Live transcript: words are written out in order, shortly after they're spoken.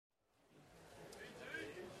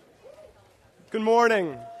Good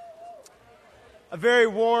morning. A very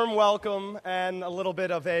warm welcome and a little bit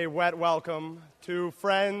of a wet welcome to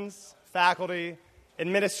friends, faculty,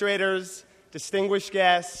 administrators, distinguished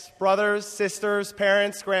guests, brothers, sisters,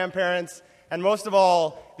 parents, grandparents, and most of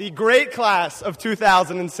all, the great class of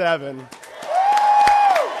 2007.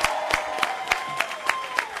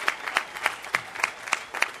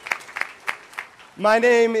 My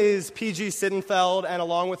name is P.G. Sittenfeld, and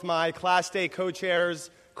along with my Class Day co-chairs,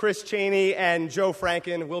 Chris Cheney and Joe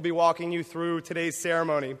Franken, we'll be walking you through today's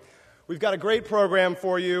ceremony. We've got a great program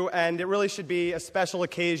for you, and it really should be a special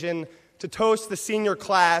occasion to toast the senior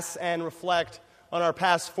class and reflect on our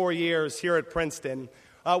past 4 years here at Princeton.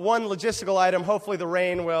 One logistical item, hopefully the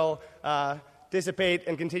rain will dissipate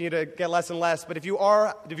and continue to get less and less, but if you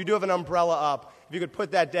do have an umbrella up, if you could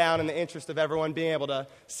put that down in the interest of everyone being able to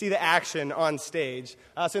see the action on stage.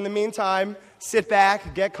 So in the meantime, sit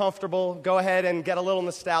back, get comfortable, go ahead and get a little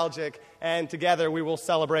nostalgic, and together we will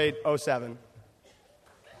celebrate '07.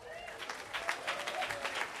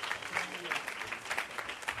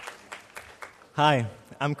 Hi,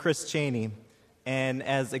 I'm Chris Cheney, and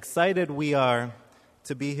as excited we are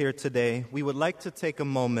to be here today, we would like to take a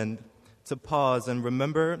moment to pause and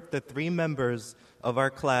remember the 3 members of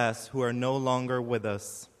our class who are no longer with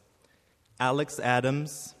us: Alex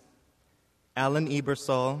Adams, Alan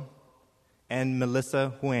Ebersol, and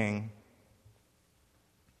Melissa Huang.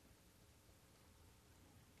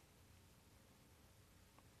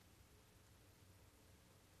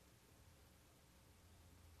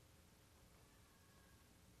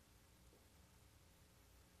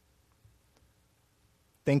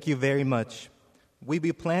 Thank you very much. We'll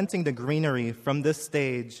be planting the greenery from this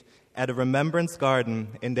stage at a remembrance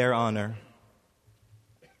garden in their honor.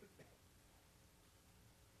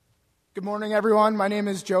 Good morning, everyone. My name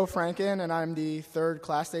is Joe Franken, and I'm the 3rd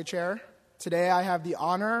Class Day Chair. Today I have the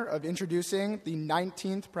honor of introducing the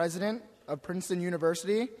 19th President of Princeton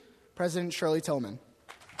University, President Shirley Tillman.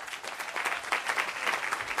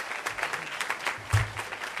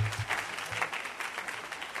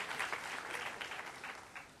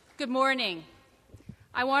 Good morning.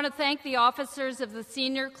 I want to thank the officers of the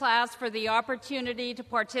senior class for the opportunity to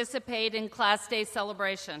participate in Class Day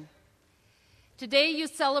celebration. Today you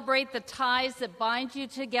celebrate the ties that bind you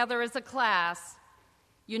together as a class,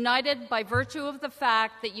 united by virtue of the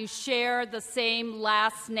fact that you share the same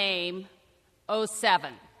last name,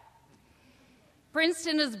 '07.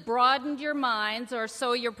 Princeton has broadened your minds, or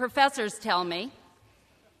so your professors tell me,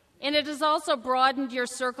 and it has also broadened your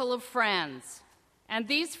circle of friends. And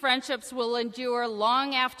these friendships will endure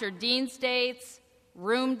long after dean's dates,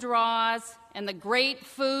 room draws, and the great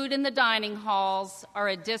food in the dining halls are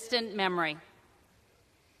a distant memory.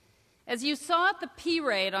 As you saw at the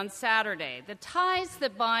P-Raid on Saturday, the ties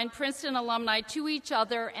that bind Princeton alumni to each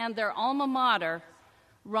other and their alma mater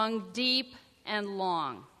run deep and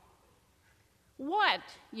long. What,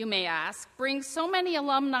 you may ask, brings so many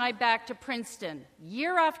alumni back to Princeton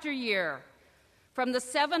year after year? From the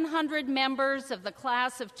 700 members of the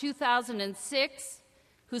class of 2006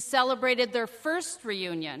 who celebrated their first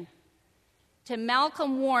reunion, to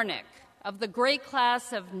Malcolm Warnick of the great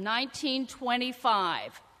class of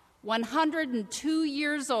 1925, 102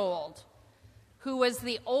 years old, who was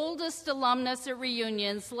the oldest alumnus at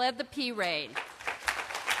reunions, led the P-Raid.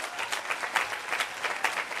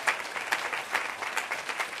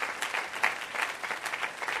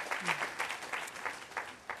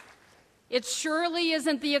 It surely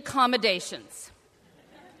isn't the accommodations,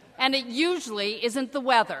 and it usually isn't the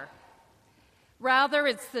weather. Rather,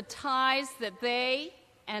 it's the ties that they,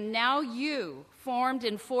 and now you, formed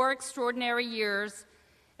in 4 extraordinary years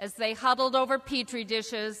as they huddled over Petri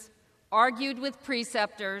dishes, argued with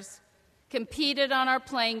preceptors, competed on our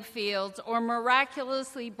playing fields, or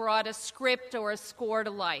miraculously brought a script or a score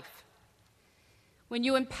to life. When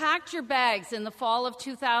you unpacked your bags in the fall of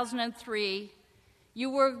 2003, you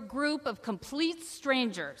were a group of complete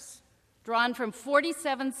strangers, drawn from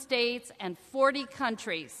 47 states and 40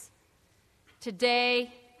 countries.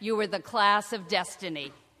 Today, you were the class of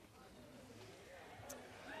destiny.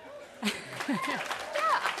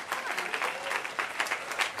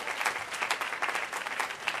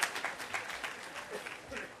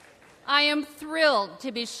 I am thrilled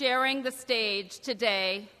to be sharing the stage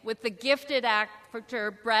today with the gifted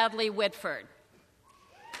actor Bradley Whitford.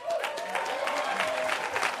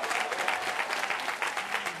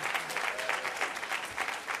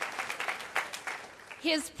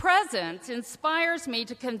 His presence inspires me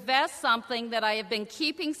to confess something that I have been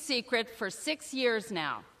keeping secret for 6 years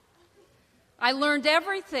now. I learned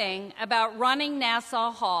everything about running Nassau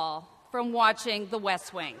Hall from watching The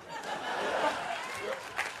West Wing.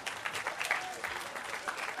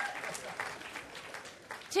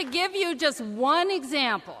 To give you just one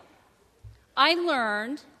example, I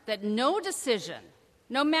learned that no decision,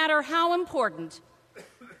 no matter how important,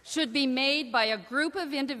 should be made by a group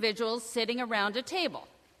of individuals sitting around a table.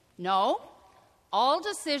 No, all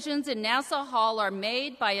decisions in Nassau Hall are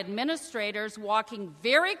made by administrators walking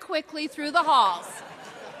very quickly through the halls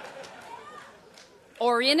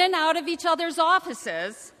or in and out of each other's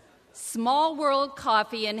offices, small world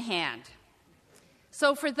coffee in hand.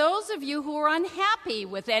 So for those of you who are unhappy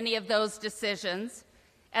with any of those decisions,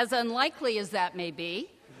 as unlikely as that may be,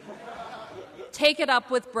 take it up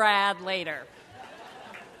with Brad later.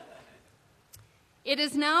 It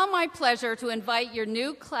is now my pleasure to invite your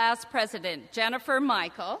new class president, Jennifer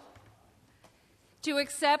Michael, to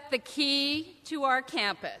accept the key to our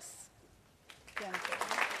campus. Jennifer.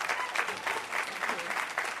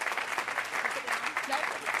 No,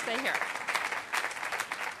 stay here.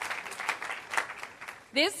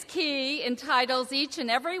 This key entitles each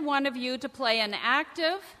and every one of you to play an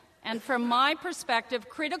active and, from my perspective,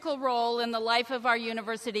 critical role in the life of our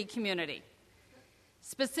university community.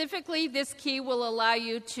 Specifically, this key will allow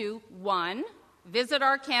you to, 1, visit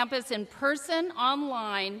our campus in person,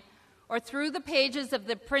 online, or through the pages of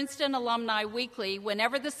the Princeton Alumni Weekly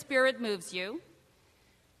whenever the spirit moves you.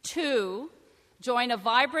 2, join a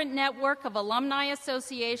vibrant network of alumni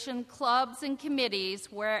association, clubs, and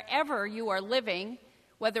committees wherever you are living,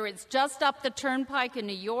 whether it's just up the turnpike in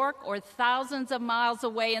New York or thousands of miles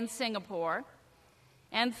away in Singapore.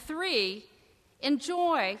 And 3,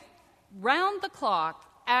 enjoy round-the-clock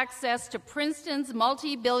access to Princeton's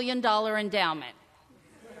multi-billion-dollar endowment.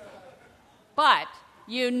 But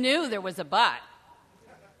you knew there was a but,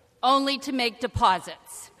 only to make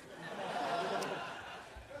deposits.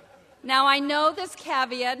 Now, I know this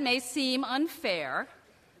caveat may seem unfair,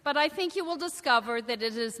 but I think you will discover that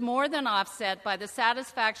it is more than offset by the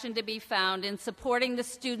satisfaction to be found in supporting the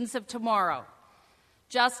students of tomorrow,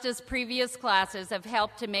 just as previous classes have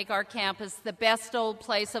helped to make our campus the best old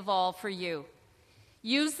place of all for you.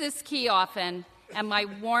 Use this key often, and my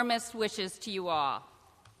warmest wishes to you all.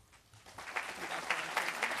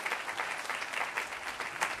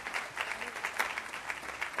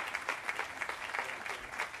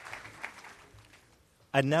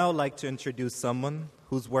 I'd now like to introduce someone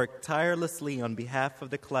who's worked tirelessly on behalf of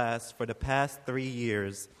the class for the past 3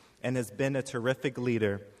 years and has been a terrific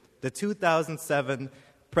leader, the 2007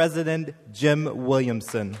 President Jim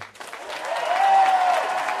Williamson.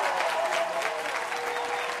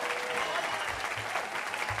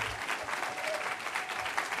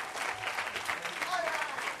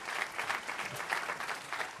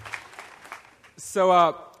 So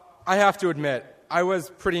I have to admit, I was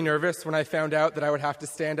pretty nervous when I found out that I would have to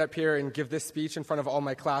stand up here and give this speech in front of all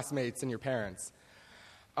my classmates and your parents.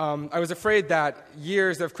 I was afraid that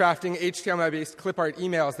years of crafting HTML-based clip art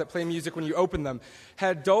emails that play music when you open them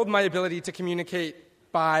had dulled my ability to communicate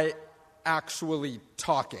by actually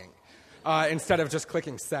talking instead of just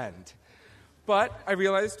clicking send. But I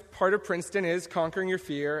realized part of Princeton is conquering your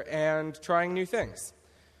fear and trying new things.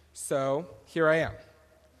 So here I am.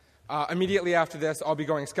 Immediately after this, I'll be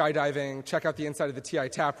going skydiving, check out the inside of the TI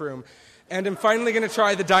tap room, and I'm finally going to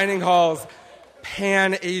try the dining hall's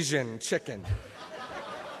Pan-Asian chicken.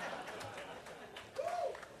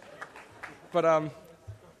 But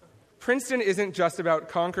Princeton isn't just about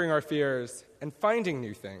conquering our fears and finding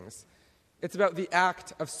new things. It's about the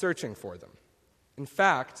act of searching for them. In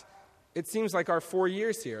fact, it seems like our 4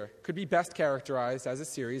 years here could be best characterized as a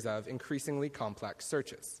series of increasingly complex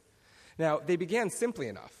searches. Now, they began simply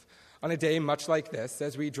enough. On a day much like this,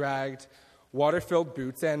 as we dragged water-filled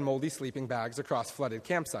boots and moldy sleeping bags across flooded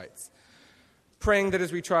campsites, praying that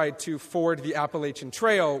as we tried to ford the Appalachian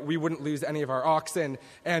Trail, we wouldn't lose any of our oxen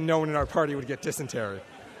and no one in our party would get dysentery.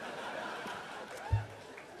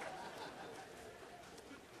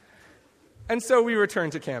 And so we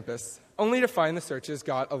returned to campus, only to find the searches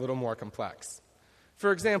got a little more complex.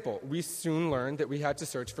 For example, we soon learned that we had to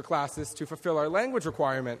search for classes to fulfill our language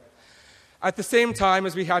requirement, at the same time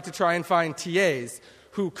as we had to try and find TAs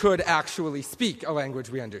who could actually speak a language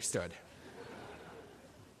we understood.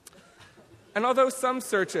 And although some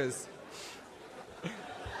searches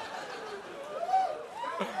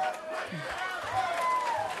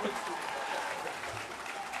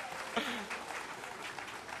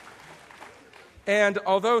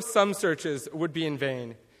would be in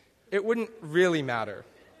vain, it wouldn't really matter.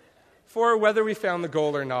 For whether we found the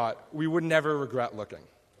goal or not, we would never regret looking.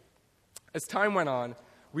 As time went on,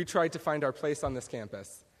 we tried to find our place on this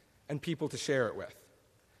campus and people to share it with.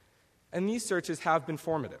 And these searches have been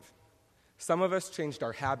formative. Some of us changed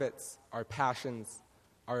our habits, our passions,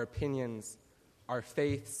 our opinions, our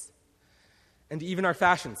faiths. and even our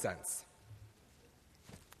fashion sense.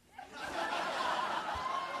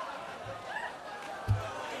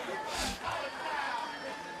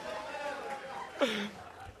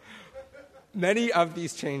 Many of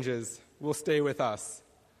these changes will stay with us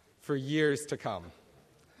for years to come.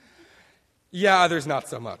 Yeah, others not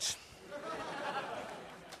so much.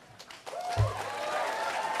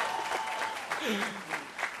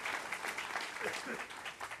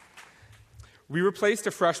 We replaced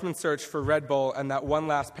a freshman search for Red Bull and that one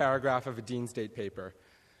last paragraph of a Dean's Date paper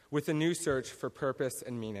with a new search for purpose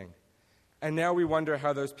and meaning. And now we wonder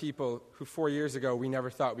how those people who 4 years ago we never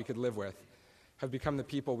thought we could live with have become the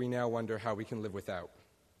people we now wonder how we can live without.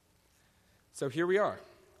 So here we are,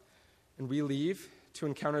 and we leave to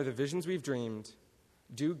encounter the visions we've dreamed,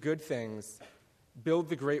 do good things, build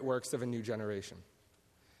the great works of a new generation.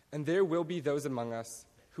 And there will be those among us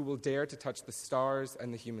who will dare to touch the stars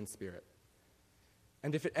and the human spirit.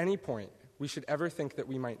 And if at any point we should ever think that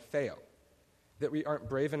we might fail, that we aren't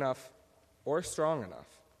brave enough or strong enough,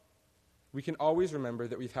 we can always remember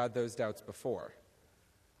that we've had those doubts before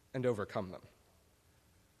and overcome them.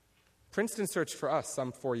 Princeton searched for us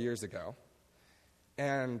some 4 years ago,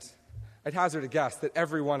 and I'd hazard a guess that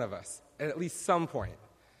every one of us, at least some point,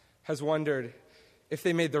 has wondered if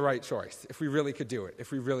they made the right choice, if we really could do it,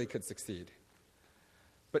 if we really could succeed.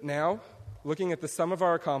 But now, looking at the sum of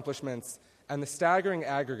our accomplishments and the staggering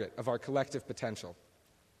aggregate of our collective potential,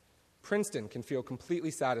 Princeton can feel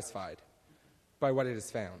completely satisfied by what it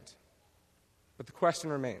has found. But the question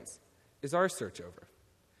remains, is our search over?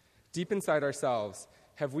 Deep inside ourselves,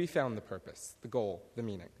 have we found the purpose, the goal, the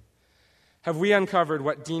meaning? Have we uncovered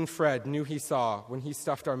what Dean Fred knew he saw when he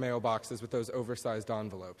stuffed our mailboxes with those oversized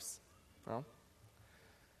envelopes? Well,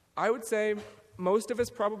 I would say most of us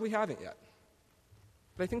probably haven't yet.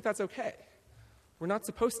 But I think that's okay. We're not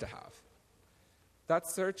supposed to have. That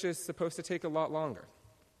search is supposed to take a lot longer.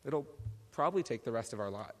 It'll probably take the rest of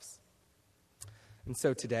our lives. And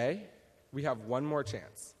so today, we have one more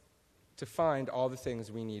chance to find all the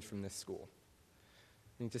things we need from this school.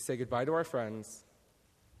 We need to say goodbye to our friends,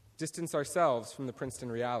 distance ourselves from the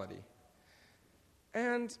Princeton reality,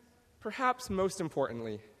 and perhaps most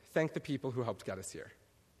importantly, thank the people who helped get us here.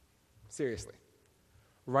 Seriously.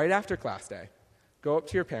 Right after class day, go up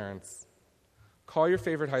to your parents, call your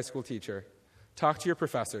favorite high school teacher, talk to your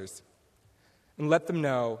professors, and let them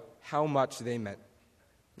know how much they meant.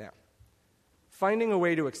 Now, finding a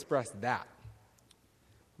way to express that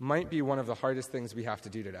might be one of the hardest things we have to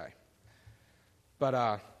do today.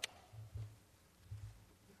 But,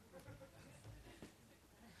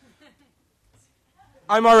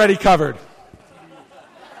 I'm already covered.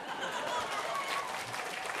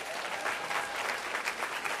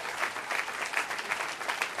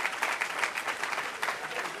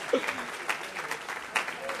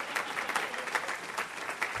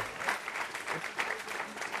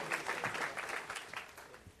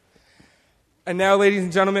 And now, ladies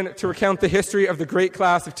and gentlemen, to recount the history of the great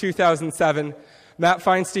class of 2007, Matt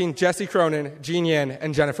Feinstein, Jesse Cronin, Jean Yan,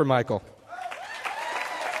 and Jennifer Michael.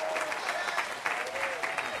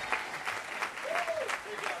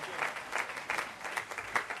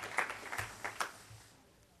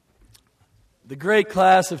 The great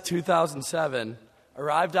class of 2007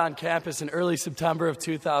 arrived on campus in early September of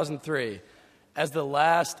 2003 as the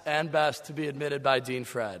last and best to be admitted by Dean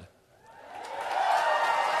Fred.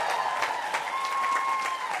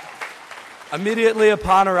 Immediately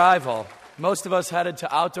upon arrival, most of us headed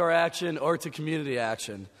to outdoor action or to community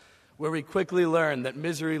action, where we quickly learned that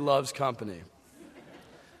misery loves company.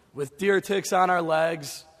 With deer ticks on our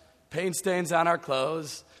legs, paint stains on our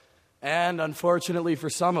clothes, and, unfortunately for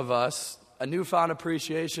some of us, a newfound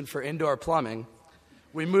appreciation for indoor plumbing,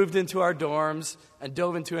 we moved into our dorms and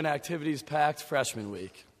dove into an activities-packed freshman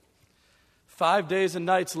week. 5 days and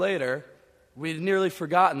nights later, we'd nearly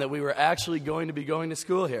forgotten that we were actually going to be going to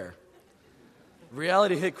school here.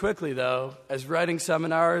 Reality hit quickly, though, as writing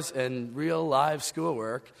seminars and real live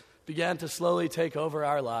schoolwork began to slowly take over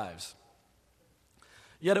our lives.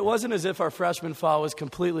 Yet it wasn't as if our freshman fall was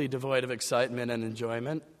completely devoid of excitement and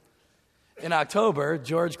enjoyment. In October,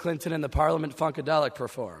 George Clinton and the Parliament Funkadelic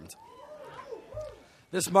performed.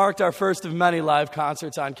 This marked our first of many live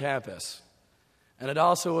concerts on campus, and it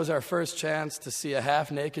also was our first chance to see a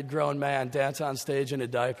half-naked grown man dance on stage in a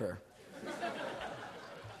diaper.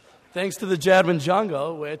 Thanks to the Jadwin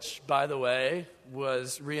Jungle, which, by the way,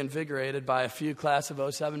 was reinvigorated by a few class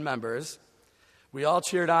of 07 members, we all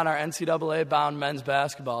cheered on our NCAA-bound men's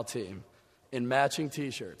basketball team in matching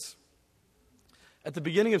T-shirts. At the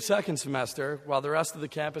beginning of second semester, while the rest of the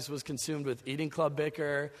campus was consumed with eating club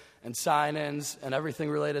bicker and sign-ins and everything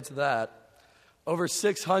related to that, over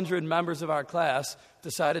 600 members of our class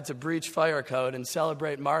decided to breach fire code and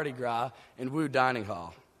celebrate Mardi Gras in Wu Dining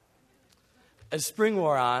Hall. As spring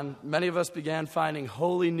wore on, many of us began finding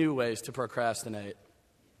wholly new ways to procrastinate.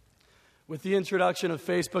 With the introduction of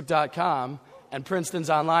Facebook.com and Princeton's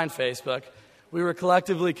online Facebook, we were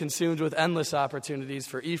collectively consumed with endless opportunities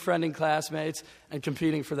for e-friending classmates and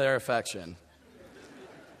competing for their affection.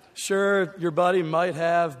 Sure, your buddy might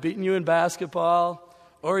have beaten you in basketball,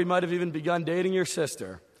 or he might have even begun dating your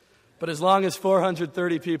sister. But as long as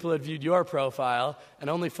 430 people had viewed your profile and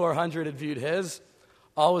only 400 had viewed his,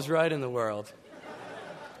 all was right in the world.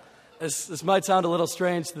 This might sound a little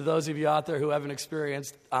strange to those of you out there who haven't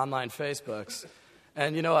experienced online Facebooks.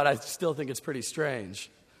 And you know what? I still think it's pretty strange.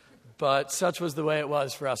 But such was the way it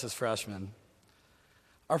was for us as freshmen.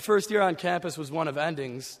 Our first year on campus was one of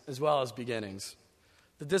endings as well as beginnings.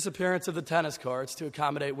 The disappearance of the tennis courts to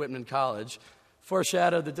accommodate Whitman College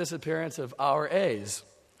foreshadowed the disappearance of our A's.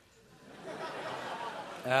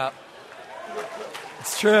 Yeah,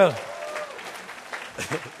 it's true.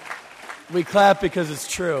 We clap because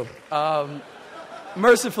it's true.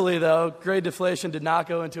 Mercifully, though, grade deflation did not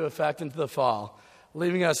go into effect into the fall,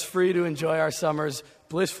 leaving us free to enjoy our summers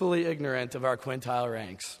blissfully ignorant of our quintile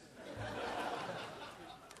ranks.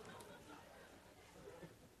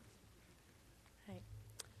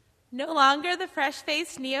 No longer the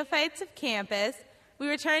fresh-faced neophytes of campus, we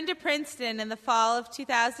returned to Princeton in the fall of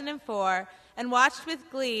 2004 and watched with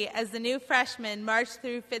glee as the new freshmen marched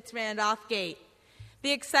through Fitz-Randolph Gate.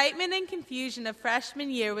 The excitement and confusion of freshman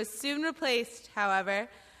year was soon replaced, however,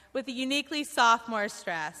 with a uniquely sophomore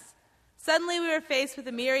stress. Suddenly we were faced with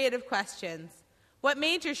a myriad of questions. What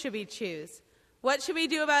major should we choose? What should we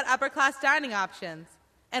do about upper-class dining options?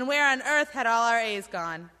 And where on earth had all our A's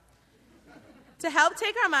gone? To help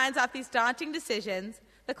take our minds off these daunting decisions,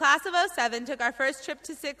 the class of '07 took our first trip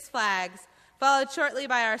to Six Flags, followed shortly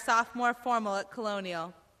by our sophomore formal at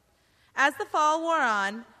Colonial. As the fall wore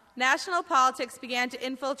on, national politics began to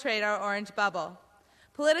infiltrate our orange bubble.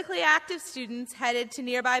 Politically active students headed to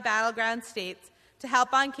nearby battleground states to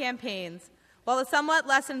help on campaigns, while the somewhat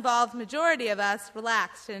less involved majority of us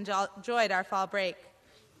relaxed and enjoyed our fall break.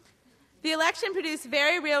 The election produced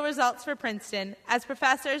very real results for Princeton, as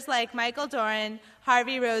professors like Michael Doran,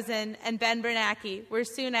 Harvey Rosen, and Ben Bernanke were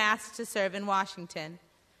soon asked to serve in Washington.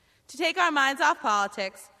 To take our minds off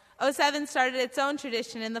politics, '07 started its own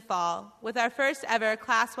tradition in the fall with our first ever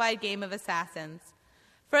class-wide game of assassins.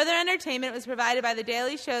 Further entertainment was provided by the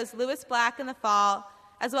Daily Show's Lewis Black in the fall,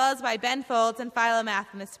 as well as by Ben Folds and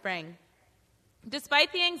Philomath in the spring.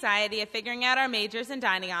 Despite the anxiety of figuring out our majors and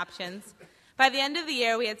dining options, by the end of the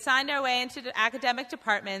year we had signed our way into academic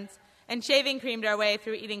departments and shaving creamed our way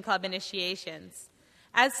through eating club initiations.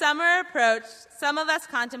 As summer approached, some of us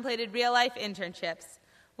contemplated real-life internships,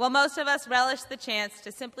 while most of us relished the chance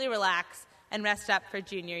to simply relax and rest up for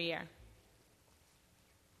junior year.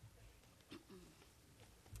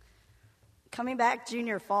 Coming back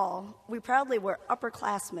junior fall, we proudly were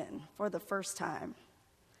upperclassmen for the first time.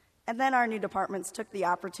 And then our new departments took the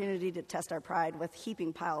opportunity to test our pride with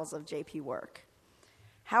heaping piles of JP work.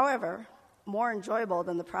 However, more enjoyable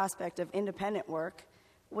than the prospect of independent work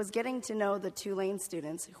was getting to know the Tulane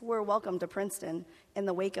students who were welcomed to Princeton in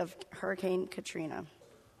the wake of Hurricane Katrina.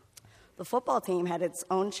 The football team had its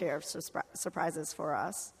own share of surprises for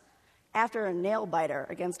us. After a nail-biter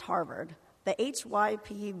against Harvard, the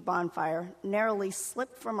HYP bonfire narrowly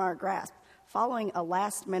slipped from our grasp following a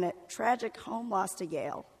last-minute tragic home loss to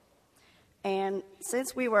Yale. And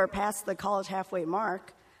since we were past the college halfway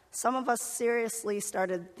mark, some of us seriously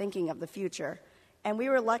started thinking of the future, and we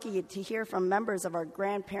were lucky to hear from members of our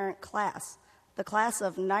grandparent class, the class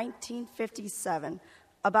of 1957,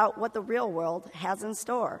 about what the real world has in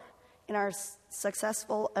store in our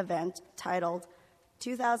successful event titled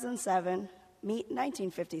 2007 Meet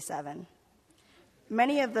 1957.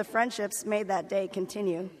 Many of the friendships made that day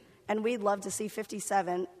continue, and we'd love to see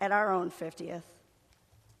 57 at our own 50th.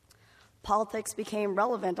 Politics became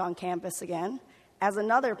relevant on campus again as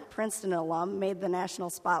another Princeton alum made the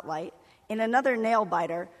national spotlight. In another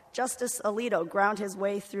nail-biter, Justice Alito ground his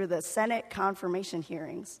way through the Senate confirmation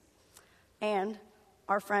hearings. And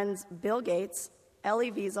our friends Bill Gates,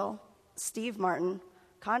 Elie Wiesel, Steve Martin,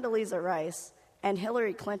 Condoleezza Rice, and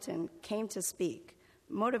Hillary Clinton came to speak,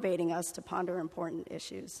 motivating us to ponder important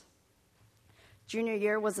issues. Junior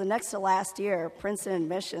year was the next to last year Princeton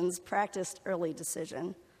admissions practiced early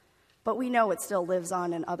decision, but we know it still lives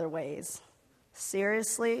on in other ways.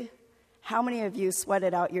 Seriously, how many of you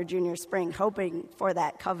sweated out your junior spring hoping for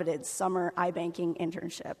that coveted summer iBanking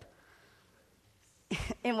internship?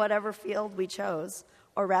 In whatever field we chose,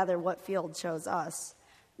 or rather what field chose us,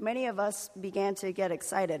 many of us began to get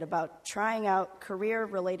excited about trying out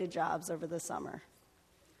career-related jobs over the summer.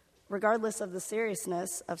 Regardless of the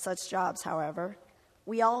seriousness of such jobs, however,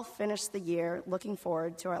 we all finished the year looking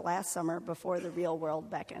forward to our last summer before the real world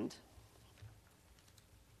beckoned.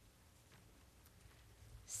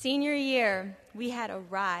 Senior year, we had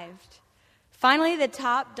arrived. Finally, the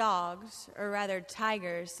top dogs, or rather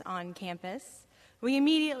tigers, on campus. We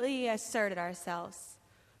immediately asserted ourselves.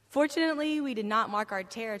 Fortunately, we did not mark our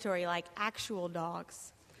territory like actual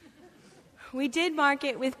dogs. We did mark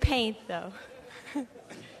it with paint, though.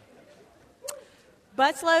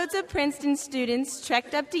 Busloads of Princeton students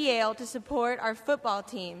trekked up to Yale to support our football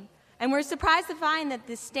team, and were surprised to find that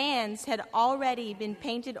the stands had already been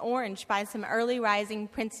painted orange by some early rising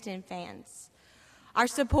Princeton fans. Our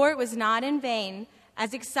support was not in vain,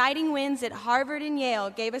 as exciting wins at Harvard and Yale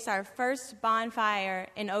gave us our first bonfire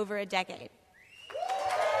in over a decade.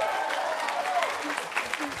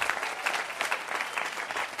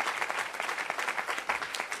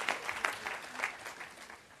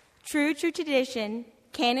 True to tradition,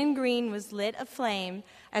 Cannon Green was lit aflame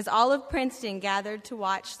as all of Princeton gathered to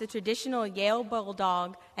watch the traditional Yale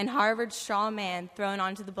Bulldog and Harvard Straw Man thrown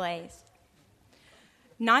onto the blaze.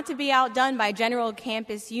 Not to be outdone by general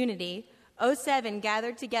campus unity, 07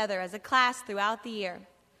 gathered together as a class throughout the year.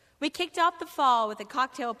 We kicked off the fall with a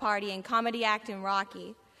cocktail party and comedy act in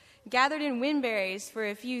Rocky, gathered in Winberry's for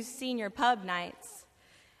a few senior pub nights,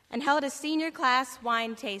 and held a senior class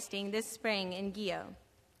wine tasting this spring in Gio.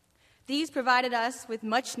 These provided us with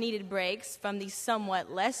much-needed breaks from the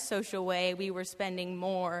somewhat less social way we were spending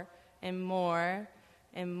more and more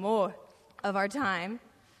and more of our time,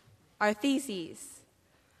 our theses.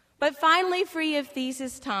 But finally free of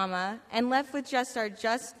thesis trauma and left with just our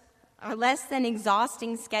less than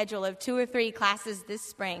exhausting schedule of 2 or 3 classes this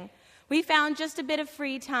spring, we found just a bit of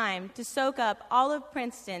free time to soak up all of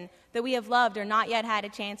Princeton that we have loved or not yet had a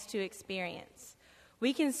chance to experience.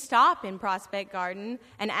 We can stop in Prospect Garden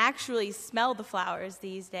and actually smell the flowers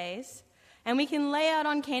these days, and we can lay out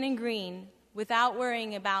on Cannon Green without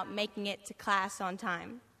worrying about making it to class on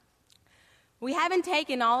time. We haven't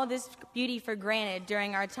taken all of this beauty for granted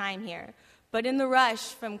during our time here, but in the rush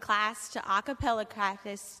from class to a cappella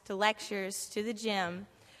practice to lectures to the gym,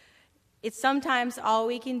 it's sometimes all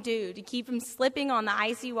we can do to keep from slipping on the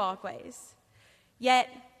icy walkways. Yet,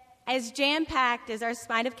 as jam-packed as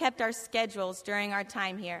might have kept our schedules during our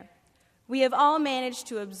time here, we have all managed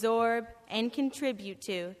to absorb and contribute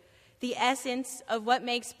to the essence of what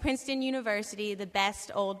makes Princeton University the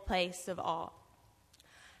best old place of all.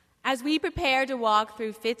 As we prepare to walk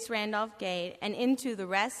through Fitz-Randolph Gate and into the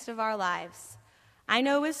rest of our lives, I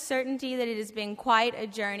know with certainty that it has been quite a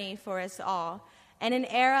journey for us all, and an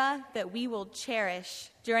era that we will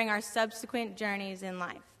cherish during our subsequent journeys in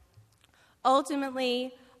life.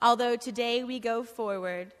 Ultimately, although today we go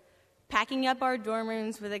forward, packing up our dorm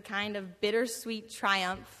rooms with a kind of bittersweet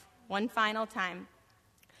triumph one final time,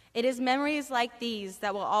 it is memories like these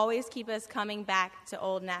that will always keep us coming back to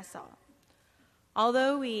Old Nassau.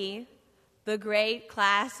 Although we, the great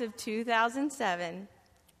class of 2007,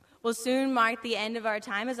 will soon mark the end of our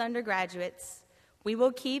time as undergraduates, we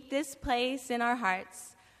will keep this place in our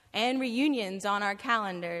hearts and reunions on our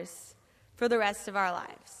calendars for the rest of our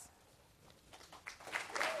lives.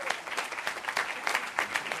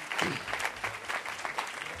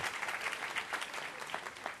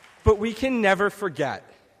 But we can never forget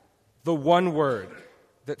the one word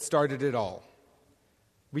that started it all.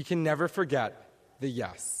 We can never forget the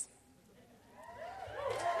yes.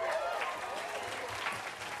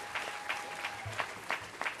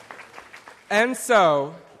 And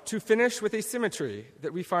so, to finish with a symmetry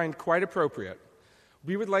that we find quite appropriate,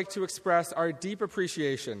 we would like to express our deep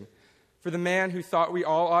appreciation for the man who thought we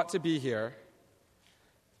all ought to be here,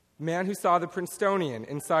 the man who saw the Princetonian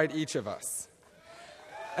inside each of us,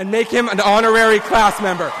 and make him an honorary class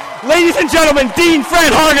member. Ladies and gentlemen, Dean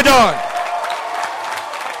Fred Hargadon.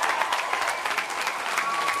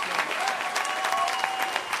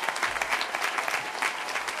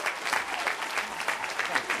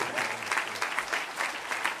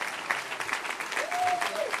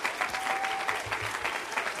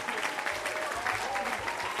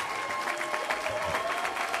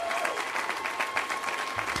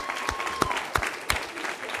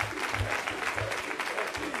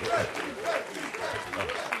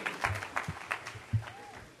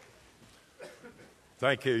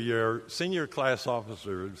 Thank you. Your senior class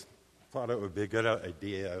officers thought it would be a good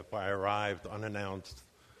idea if I arrived unannounced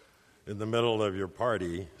in the middle of your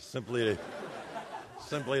party simply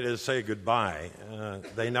to say goodbye.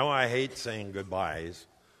 They know I hate saying goodbyes,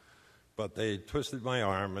 but they twisted my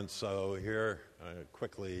arm, and so here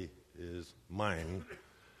quickly is mine.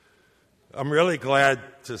 I'm really glad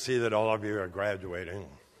to see that all of you are graduating.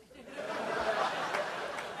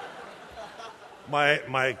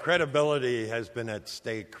 My credibility has been at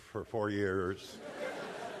stake for 4 years.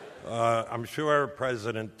 I'm sure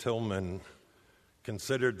President Tillman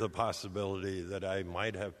considered the possibility that I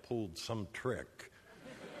might have pulled some trick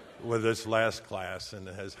with this last class and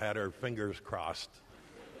has had her fingers crossed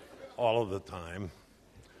all of the time.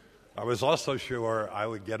 I was also sure I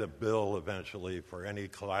would get a bill eventually for any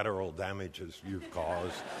collateral damages you've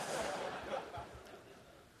caused.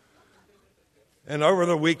 And over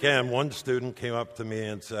the weekend, one student came up to me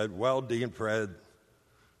and said, "Well, Dean Fred,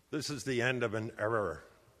 this is the end of an era."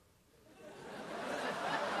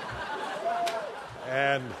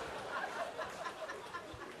 And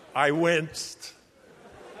I winced,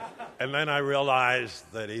 and then I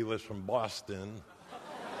realized that he was from Boston.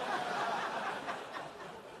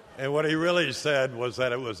 And what he really said was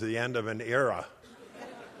that it was the end of an era.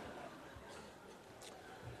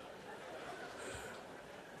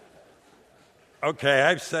 Okay,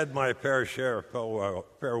 I've said my fair share of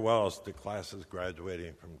farewells to classes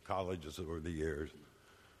graduating from colleges over the years.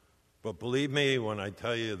 But believe me when I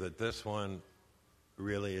tell you that this one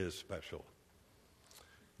really is special.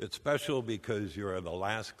 It's special because you're the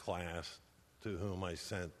last class to whom I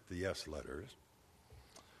sent the yes letters.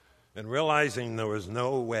 And realizing there was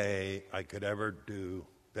no way I could ever do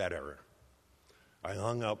better, I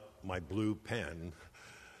hung up my blue pen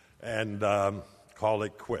and called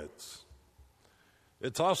it quits.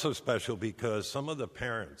 It's also special because some of the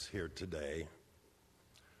parents here today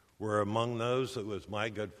were among those it was my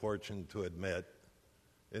good fortune to admit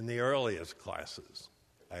in the earliest classes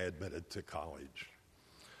I admitted to college.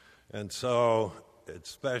 And so it's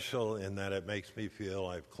special in that it makes me feel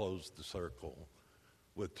I've closed the circle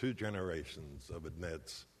with 2 generations of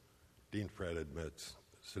admits, Dean Fred admits,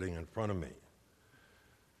 sitting in front of me.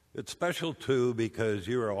 It's special, too, because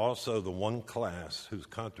you are also the one class whose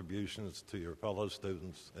contributions to your fellow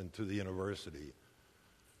students and to the university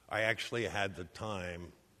I actually had the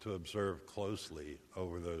time to observe closely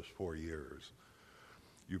over those 4 years.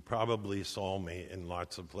 You probably saw me in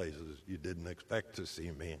lots of places you didn't expect to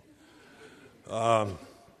see me.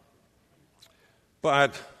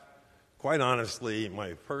 But quite honestly,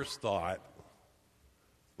 my first thought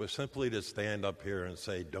was simply to stand up here and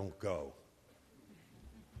say, "Don't go."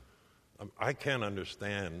 I can't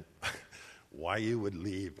understand why you would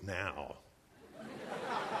leave now.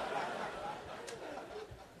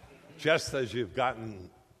 Just as you've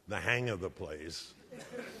gotten the hang of the place.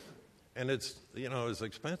 And it's, as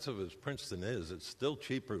expensive as Princeton is, it's still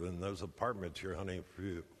cheaper than those apartments you're hunting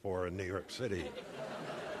for in New York City.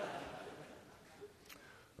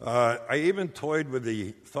 I even toyed with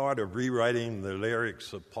the thought of rewriting the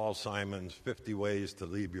lyrics of Paul Simon's 50 Ways to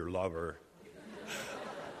Leave Your Lover.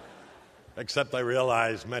 Except I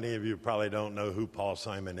realize many of you probably don't know who Paul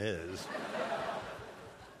Simon is.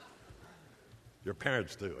 Your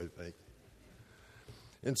parents do, I think.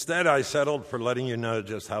 Instead, I settled for letting you know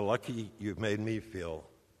just how lucky you've made me feel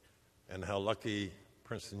and how lucky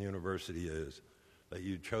Princeton University is that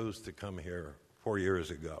you chose to come here 4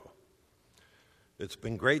 years ago. It's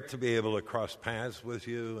been great to be able to cross paths with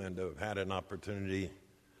you and to have had an opportunity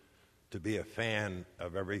to be a fan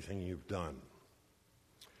of everything you've done.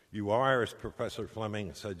 You are, as Professor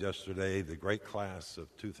Fleming said yesterday, the great class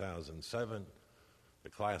of 2007, the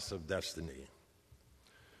class of destiny.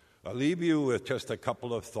 I'll leave you with just a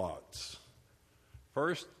couple of thoughts.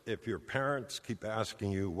 First, if your parents keep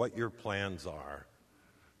asking you what your plans are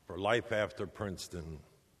for life after Princeton,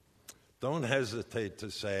 don't hesitate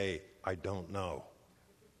to say, "I don't know."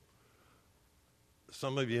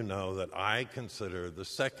 Some of you know that I consider the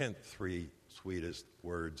second 3 sweetest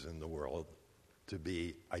words in the world to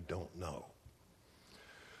be, "I don't know."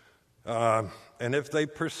 And if they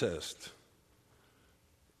persist,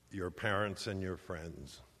 your parents and your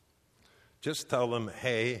friends, just tell them,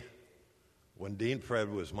 "Hey, when Dean Fred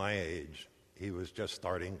was my age, he was just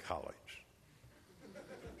starting college."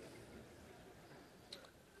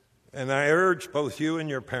 And I urge both you and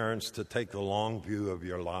your parents to take a long view of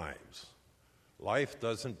your lives. Life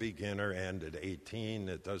doesn't begin or end at 18.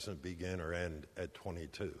 It doesn't begin or end at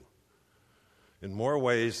 22. In more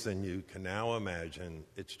ways than you can now imagine,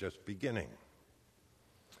 it's just beginning.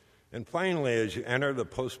 And finally, as you enter the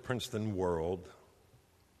post-Princeton world,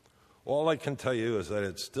 all I can tell you is that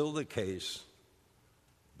it's still the case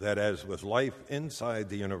that as with life inside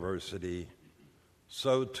the university,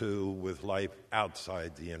 so too with life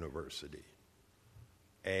outside the university.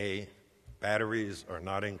 A, batteries are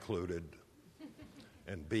not included.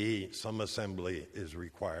 and B, some assembly is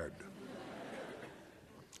required.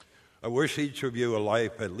 I wish each of you a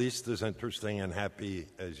life at least as interesting and happy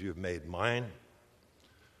as you've made mine.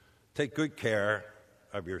 Take good care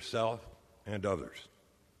of yourself and others.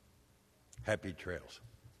 Happy trails.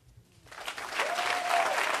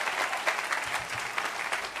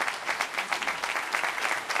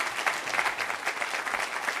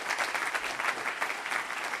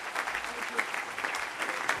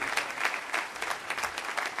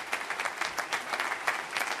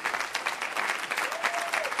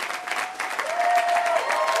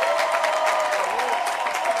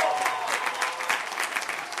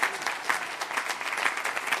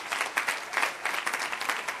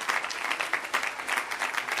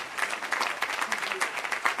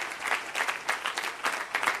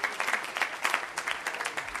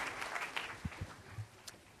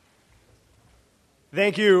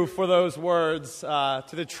 Thank you for those words to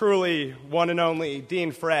the truly one and only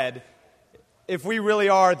Dean Fred. If we really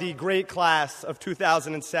are the great class of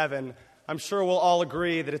 2007, I'm sure we'll all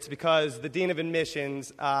agree that it's because the Dean of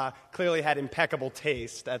Admissions clearly had impeccable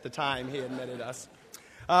taste at the time he admitted us.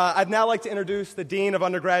 I'd now like to introduce the Dean of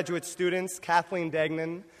Undergraduate Students, Kathleen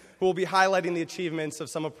Degnan, who will be highlighting the achievements of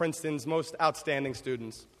some of Princeton's most outstanding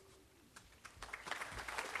students.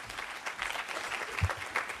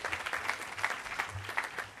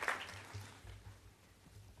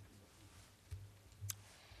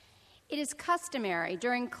 It is customary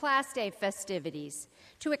during Class Day festivities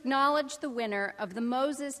to acknowledge the winner of the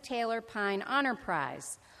Moses Taylor Pine Honor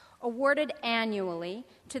Prize, awarded annually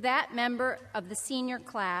to that member of the senior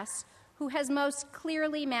class who has most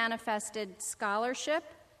clearly manifested scholarship,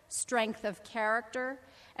 strength of character,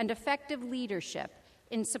 and effective leadership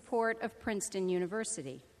in support of Princeton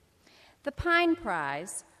University. The Pine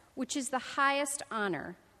Prize, which is the highest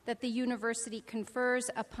honor that the university confers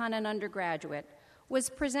upon an undergraduate, was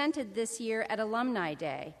presented this year at Alumni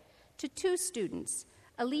Day to two students,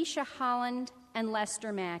 Alicia Holland and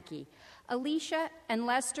Lester Mackey. Alicia and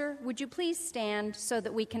Lester, would you please stand so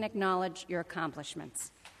that we can acknowledge your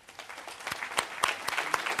accomplishments?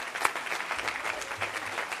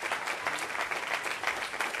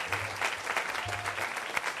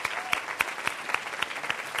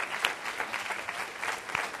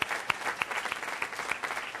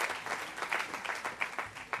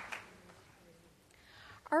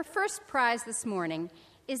 Our first prize this morning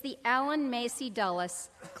is the Alan Macy Dulles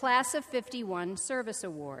Class of 51 Service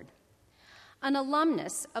Award. An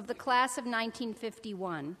alumnus of the class of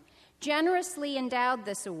 1951 generously endowed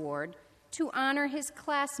this award to honor his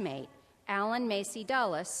classmate, Alan Macy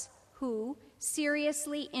Dulles, who,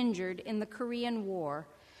 seriously injured in the Korean War,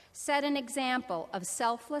 set an example of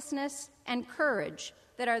selflessness and courage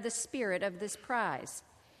that are the spirit of this prize.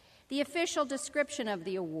 The official description of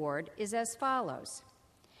the award is as follows: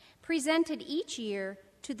 presented each year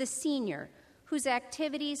to the senior whose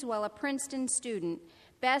activities while a Princeton student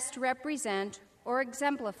best represent or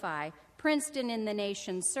exemplify Princeton in the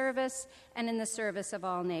nation's service and in the service of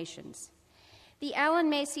all nations. The Alan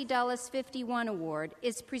Macy Dulles 51 Award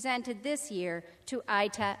is presented this year to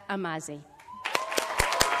Aita Amazi.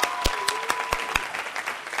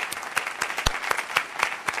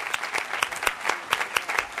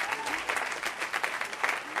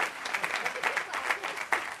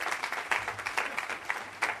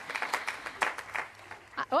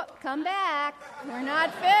 Oh, come back. We're not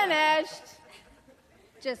finished.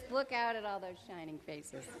 Just look out at all those shining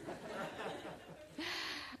faces.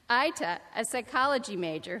 Aita, a psychology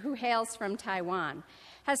major who hails from Taiwan,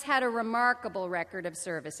 has had a remarkable record of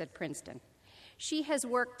service at Princeton. She has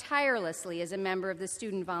worked tirelessly as a member of the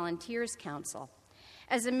Student Volunteers Council.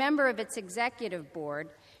 As a member of its executive board,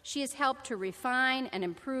 she has helped to refine and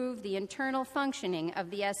improve the internal functioning of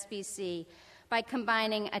the SVC by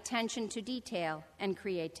combining attention to detail and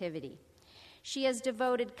creativity. She has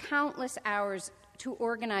devoted countless hours to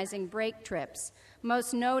organizing break trips,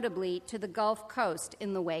 most notably to the Gulf Coast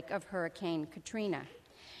in the wake of Hurricane Katrina.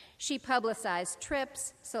 She publicized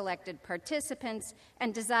trips, selected participants,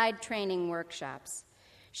 and designed training workshops.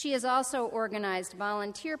 She has also organized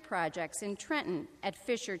volunteer projects in Trenton at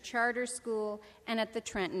Fisher Charter School and at the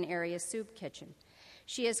Trenton Area Soup Kitchen.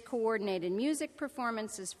 She has coordinated music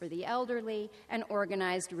performances for the elderly and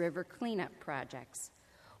organized river cleanup projects.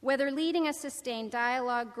 Whether leading a sustained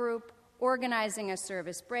dialogue group, organizing a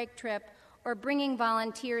service break trip, or bringing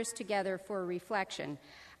volunteers together for reflection,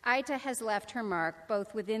 Aita has left her mark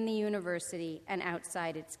both within the university and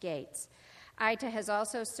outside its gates. Aita has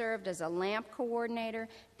also served as a LAMP coordinator,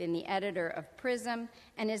 been the editor of PRISM,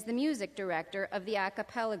 and is the music director of the a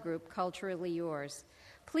cappella group Culturally Yours.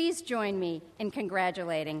 Please join me in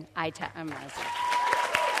congratulating Aita Amazi.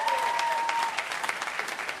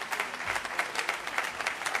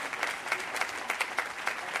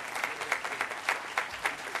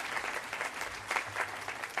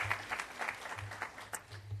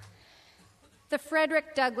 The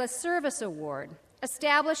Frederick Douglass Service Award,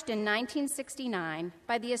 established in 1969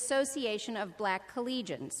 by the Association of Black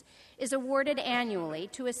Collegians, is awarded annually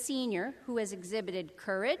to a senior who has exhibited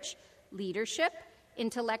courage, leadership,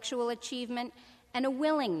 intellectual achievement, and a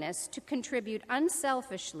willingness to contribute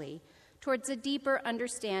unselfishly towards a deeper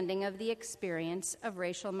understanding of the experience of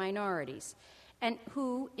racial minorities, and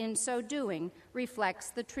who, in so doing,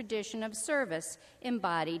 reflects the tradition of service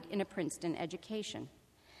embodied in a Princeton education.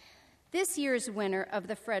 This year's winner of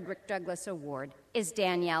the Frederick Douglass Award is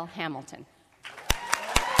Danielle Hamilton.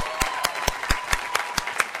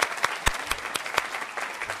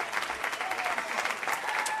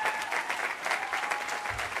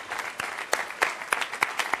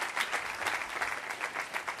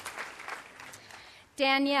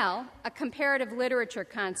 Danielle, a comparative literature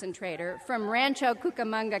concentrator from Rancho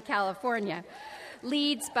Cucamonga, California,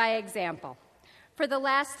 leads by example. For the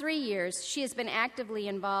last 3 years, she has been actively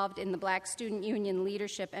involved in the Black Student Union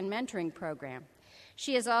Leadership and Mentoring Program.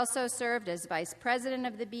 She has also served as vice president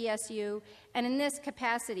of the BSU, and in this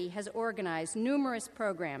capacity has organized numerous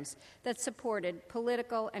programs that supported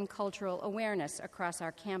political and cultural awareness across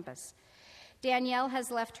our campus. Danielle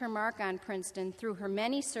has left her mark on Princeton through her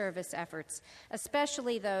many service efforts,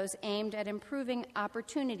 especially those aimed at improving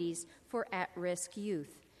opportunities for at-risk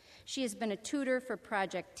youth. She has been a tutor for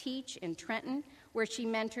Project Teach in Trenton, where she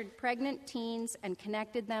mentored pregnant teens and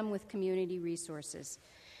connected them with community resources.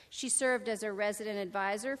 She served as a resident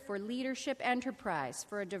advisor for Leadership Enterprise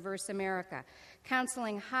for a Diverse America,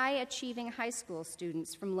 counseling high-achieving high school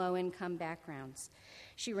students from low-income backgrounds.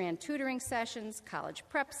 She ran tutoring sessions, college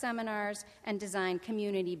prep seminars, and designed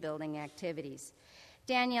community-building activities.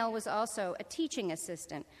 Danielle was also a teaching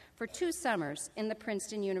assistant for 2 summers in the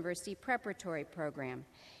Princeton University Preparatory Program.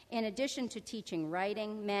 In addition to teaching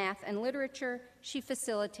writing, math, and literature, she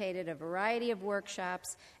facilitated a variety of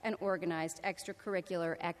workshops and organized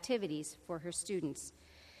extracurricular activities for her students.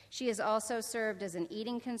 She has also served as an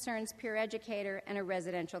eating concerns peer educator and a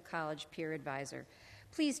residential college peer advisor.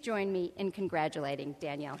 Please join me in congratulating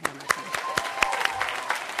Danielle Hamilton.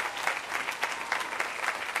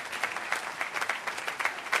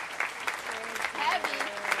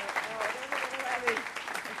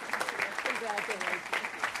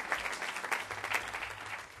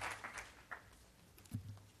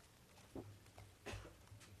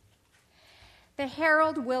 The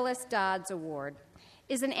Harold Willis Dodds Award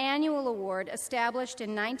is an annual award established in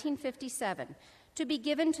 1957 to be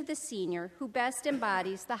given to the senior who best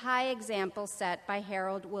embodies the high example set by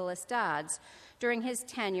Harold Willis Dodds during his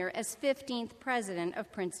tenure as 15th president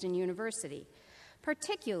of Princeton University,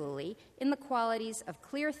 particularly in the qualities of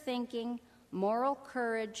clear thinking, moral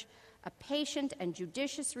courage, a patient and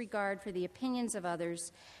judicious regard for the opinions of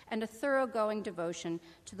others, and a thoroughgoing devotion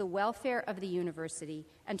to the welfare of the university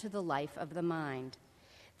and to the life of the mind.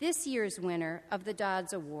 This year's winner of the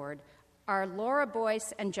Dodds Award are Laura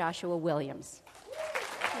Boyce and Joshua Williams.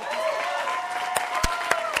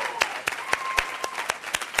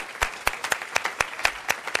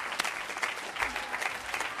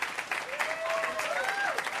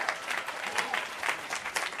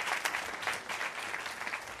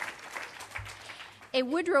 A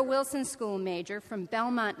Woodrow Wilson School major from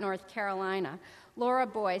Belmont, North Carolina, Laura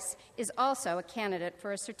Boyce is also a candidate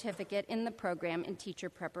for a certificate in the program in teacher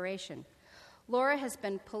preparation. Laura has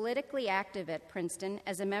been politically active at Princeton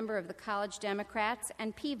as a member of the College Democrats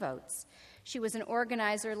and P-Votes. She was an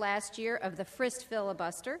organizer last year of the Frist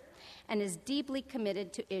filibuster and is deeply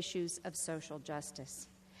committed to issues of social justice.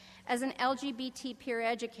 As an LGBT peer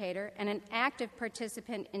educator and an active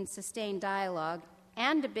participant in sustained dialogue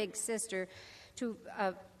and a big sister to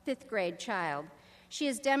a 5th grade child, she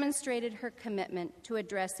has demonstrated her commitment to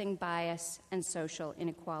addressing bias and social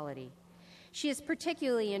inequality. She is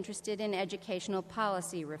particularly interested in educational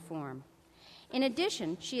policy reform. In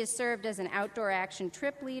addition, she has served as an outdoor action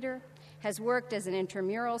trip leader, has worked as an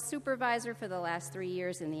intramural supervisor for the last 3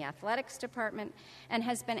 years in the athletics department, and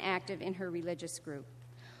has been active in her religious group.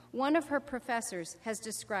 One of her professors has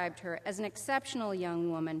described her as an exceptional young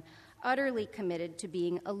woman, utterly committed to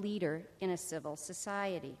being a leader in a civil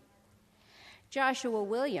society. Joshua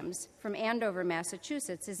Williams from Andover,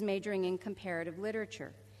 Massachusetts, is majoring in comparative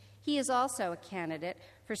literature. He is also a candidate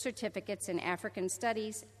for certificates in African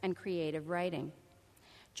studies and creative writing.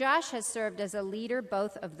 Josh has served as a leader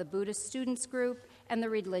both of the Buddhist Students Group and the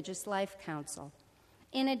Religious Life Council.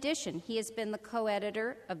 In addition, he has been the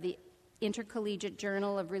co-editor of the Intercollegiate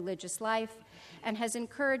Journal of Religious Life and has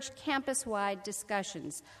encouraged campus-wide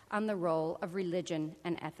discussions on the role of religion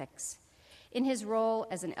and ethics. In his role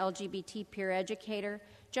as an LGBT peer educator,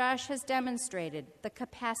 Josh has demonstrated the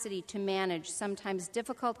capacity to manage sometimes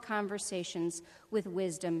difficult conversations with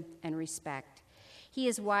wisdom and respect. He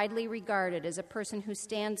is widely regarded as a person who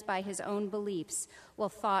stands by his own beliefs while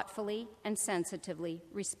thoughtfully and sensitively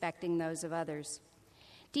respecting those of others.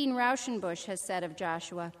 Dean Rauschenbusch has said of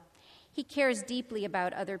Joshua, "He cares deeply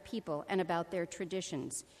about other people and about their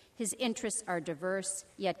traditions. His interests are diverse,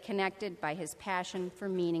 yet connected by his passion for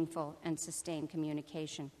meaningful and sustained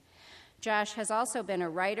communication." Josh has also been a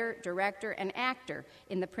writer, director, and actor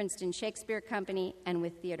in the Princeton Shakespeare Company and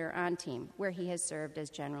with Theater On Team, where he has served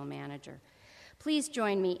as general manager. Please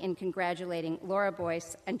join me in congratulating Laura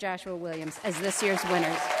Boyce and Joshua Williams as this year's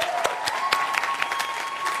winners.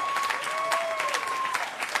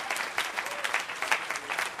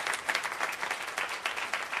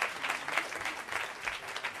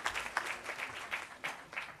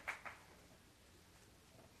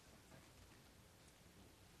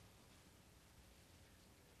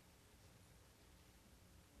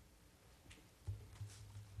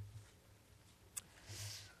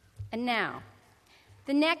 And now,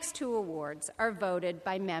 the next two awards are voted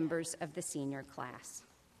by members of the senior class.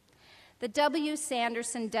 The W.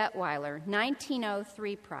 Sanderson Detweiler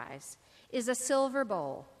 1903 Prize is a silver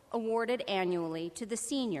bowl awarded annually to the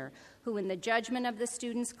senior who, in the judgment of the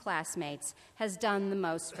student's classmates, has done the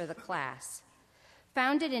most for the class.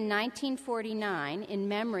 Founded in 1949 in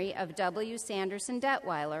memory of W. Sanderson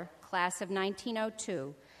Detweiler, class of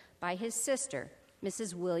 1902, by his sister,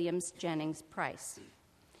 Mrs. Williams Jennings Price.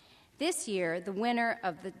 This year, the winner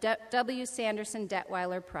of the W. Sanderson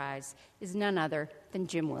Detweiler Prize is none other than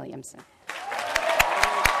Jim Williamson.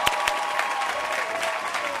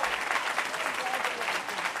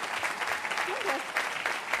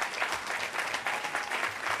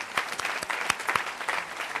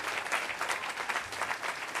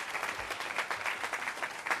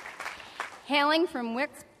 Hailing from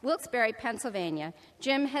Wilkes-Barre, Pennsylvania,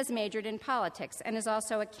 Jim has majored in politics and is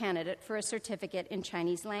also a candidate for a certificate in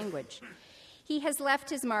Chinese language. He has left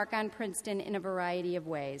his mark on Princeton in a variety of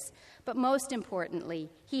ways, but most importantly,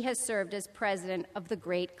 he has served as president of the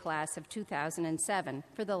great class of 2007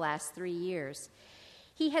 for the last 3 years.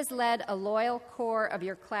 He has led a loyal core of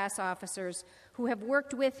your class officers who have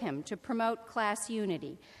worked with him to promote class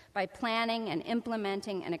unity by planning and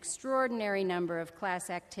implementing an extraordinary number of class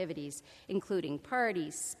activities, including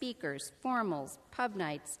parties, speakers, formals, pub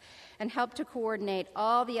nights, and helped to coordinate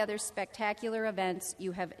all the other spectacular events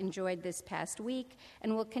you have enjoyed this past week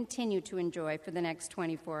and will continue to enjoy for the next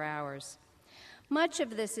 24 hours. Much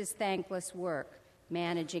of this is thankless work,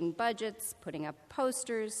 managing budgets, putting up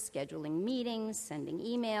posters, scheduling meetings, sending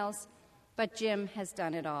emails, but Jim has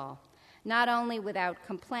done it all, not only without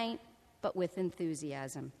complaint, but with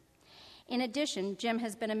enthusiasm. In addition, Jim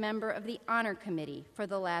has been a member of the Honor Committee for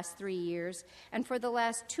the last 3 years, and for the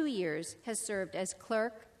last 2 years has served as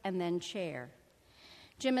clerk and then chair.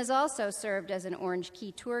 Jim has also served as an Orange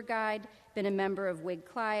Key tour guide, been a member of Whig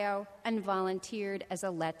Clio, and volunteered as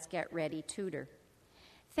a Let's Get Ready tutor.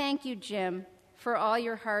 Thank you, Jim, for all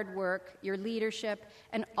your hard work, your leadership,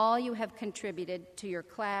 and all you have contributed to your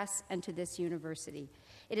class and to this university.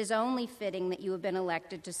 It is only fitting that you have been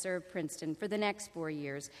elected to serve Princeton for the next 4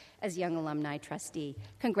 years as Young Alumni Trustee.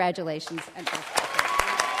 Congratulations and best wishes.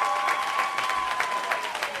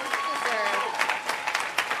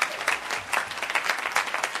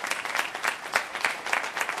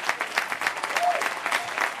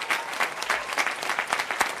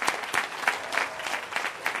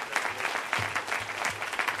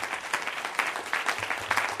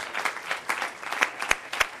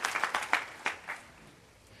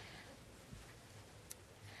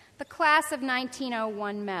 Class of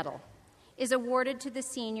 1901 medal is awarded to the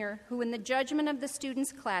senior who, in the judgment of the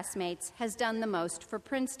student's classmates, has done the most for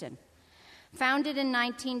Princeton. Founded in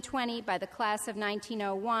 1920 by the class of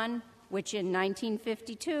 1901, which in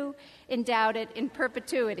 1952 endowed it in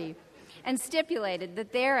perpetuity, and stipulated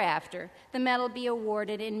that thereafter the medal be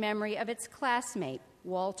awarded in memory of its classmate,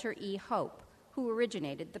 Walter E. Hope, who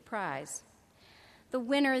originated the prize. The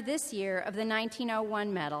winner this year of the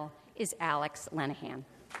 1901 medal is Alex Lenahan.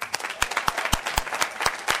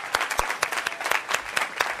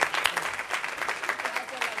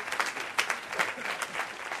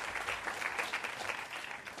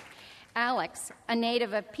 Alex, a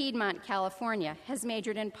native of Piedmont, California, has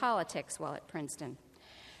majored in politics while at Princeton.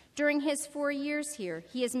 During his 4 years here,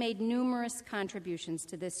 he has made numerous contributions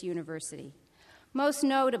to this university. Most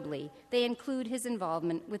notably, they include his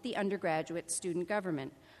involvement with the undergraduate student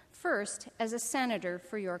government, first as a senator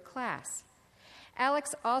for your class.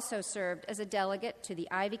 Alex also served as a delegate to the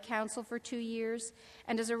Ivy Council for 2 years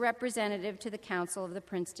and as a representative to the Council of the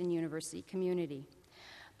Princeton University community.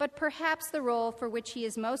 But perhaps the role for which he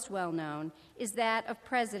is most well known is that of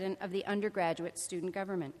president of the undergraduate student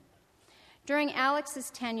government. During Alex's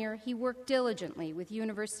tenure, he worked diligently with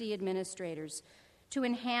university administrators to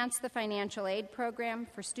enhance the financial aid program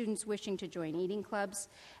for students wishing to join eating clubs,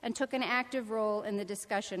 and took an active role in the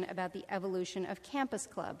discussion about the evolution of Campus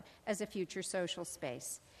Club as a future social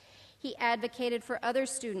space. He advocated for other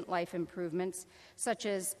student life improvements, such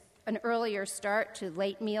as an earlier start to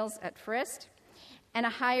late meals at Frist and a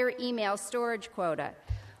higher email storage quota,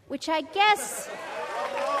 which I guess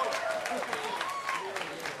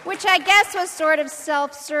was sort of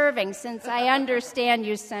self-serving, since I understand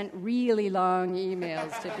you sent really long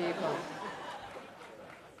emails to people.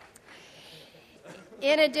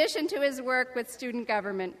 In addition to his work with student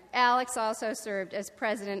government, Alex also served as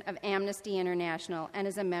president of Amnesty International and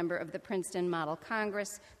as a member of the Princeton Model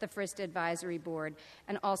Congress, the Frist Advisory Board,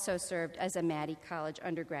 and also served as a Mattey College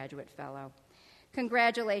undergraduate fellow.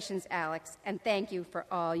 Congratulations, Alex, and thank you for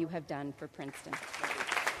all you have done for Princeton.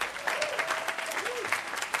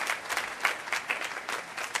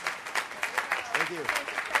 Thank you.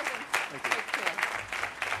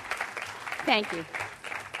 Thank you.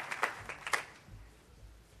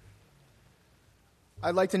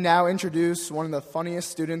 I'd like to now introduce one of the funniest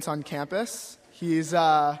students on campus. He's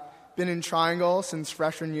been in Triangle since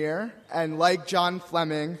freshman year, and like John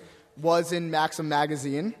Fleming, was in Maxim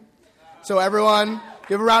magazine. So everyone,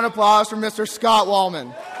 give a round of applause for Mr. Scott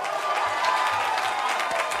Wallman.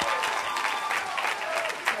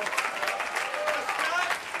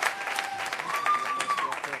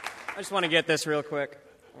 I just want to get this real quick.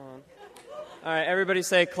 All right, everybody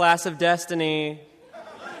say Class of Destiny.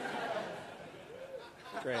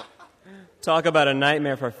 Great. Talk about a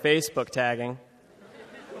nightmare for Facebook tagging.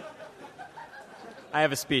 I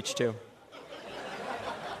have a speech, too.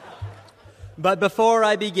 But before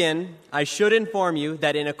I begin, I should inform you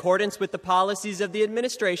that in accordance with the policies of the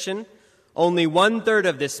administration, only 1/3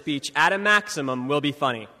 of this speech at a maximum will be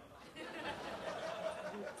funny.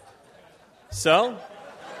 So,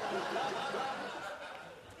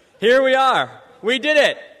 here we are. We did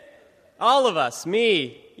it. All of us.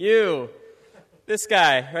 Me, you, this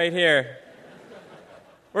guy right here.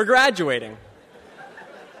 We're graduating.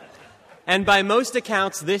 And by most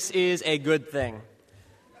accounts, this is a good thing.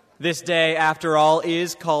 This day, after all,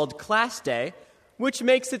 is called Class Day, which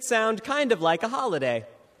makes it sound kind of like a holiday.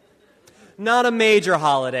 Not a major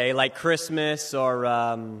holiday like Christmas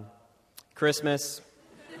or, Christmas.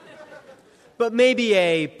 But maybe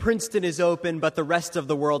a Princeton is open, but the rest of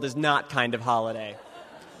the world is not kind of holiday.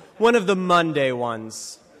 One of the Monday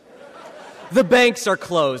ones. The banks are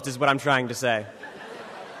closed, is what I'm trying to say.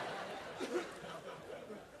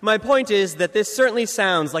 My point is that this certainly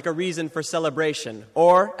sounds like a reason for celebration,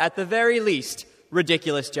 or, at the very least,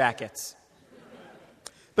 ridiculous jackets.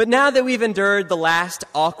 But now that we've endured the last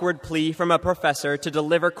awkward plea from a professor to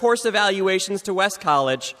deliver course evaluations to West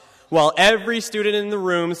College, while every student in the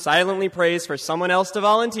room silently prays for someone else to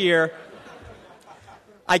volunteer,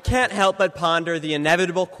 I can't help but ponder the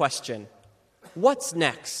inevitable question, what's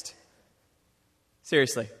next?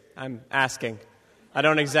 Seriously, I'm asking. I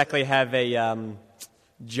don't exactly have a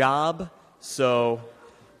job, so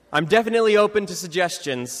I'm definitely open to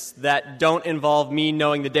suggestions that don't involve me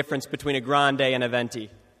knowing the difference between a grande and a venti.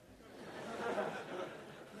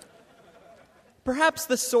 Perhaps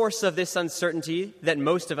the source of this uncertainty that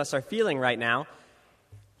most of us are feeling right now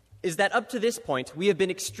is that up to this point, we have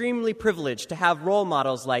been extremely privileged to have role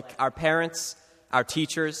models like our parents, our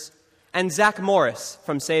teachers, and Zach Morris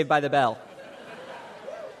from Saved by the Bell.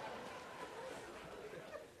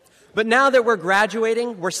 But now that we're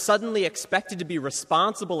graduating, we're suddenly expected to be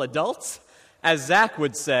responsible adults? As Zach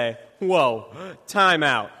would say, whoa, time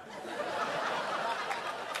out.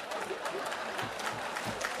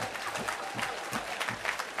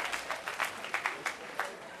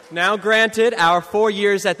 Now, granted, our 4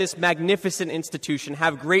 years at this magnificent institution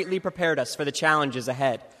have greatly prepared us for the challenges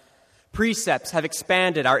ahead. Precepts have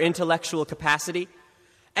expanded our intellectual capacity.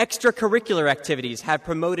 Extracurricular activities have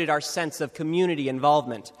promoted our sense of community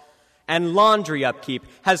involvement. And laundry upkeep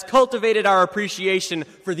has cultivated our appreciation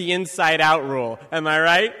for the inside-out rule. Am I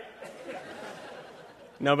right?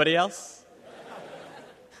 Nobody else?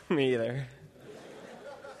 Me either.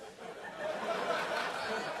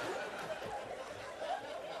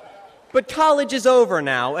 But college is over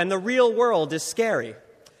now, and the real world is scary.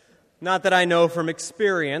 Not that I know from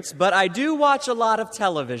experience, but I do watch a lot of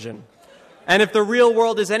television. And if the real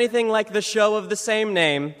world is anything like the show of the same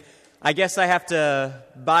name, I guess I have to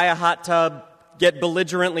buy a hot tub, get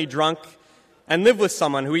belligerently drunk, and live with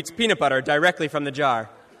someone who eats peanut butter directly from the jar.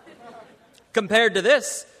 Compared to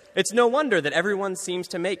this, it's no wonder that everyone seems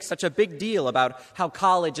to make such a big deal about how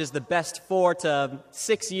college is the best 4 to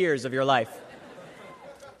 6 years of your life.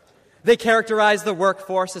 They characterize the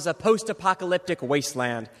workforce as a post-apocalyptic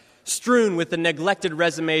wasteland, strewn with the neglected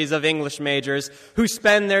resumes of English majors who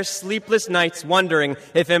spend their sleepless nights wondering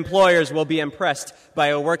if employers will be impressed by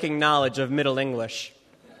a working knowledge of Middle English.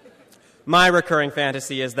 My recurring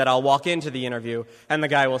fantasy is that I'll walk into the interview and the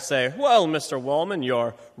guy will say, "Well, Mr. Wallman,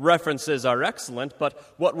 your references are excellent, but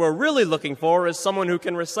what we're really looking for is someone who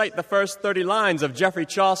can recite the first 30 lines of Geoffrey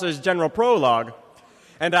Chaucer's general prologue."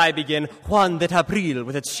 And I begin, "Juan de Tabril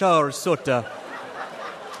with its shower sota."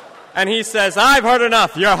 And he says, "I've heard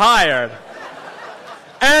enough, you're hired.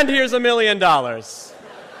 And here's $1 million.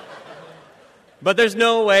 But there's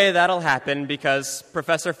no way that'll happen because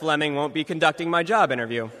Professor Fleming won't be conducting my job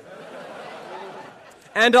interview.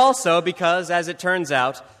 And also because, as it turns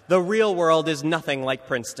out, the real world is nothing like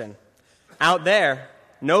Princeton. Out there,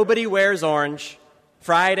 nobody wears orange,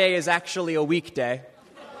 Friday is actually a weekday,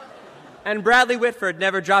 and Bradley Whitford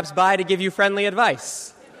never drops by to give you friendly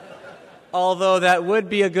advice. Although that would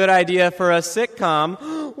be a good idea for a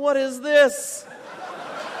sitcom. What is this?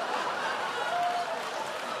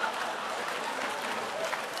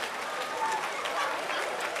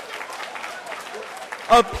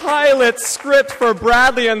 A pilot script for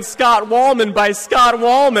Bradley and Scott Wallman by Scott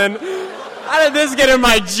Wallman. How did this get in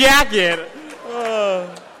my jacket? Oh,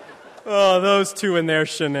 those two and their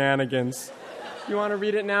shenanigans. You want to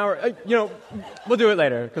read it now? Or, we'll do it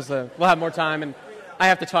later, because we'll have more time, and I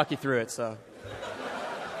have to talk you through it, so.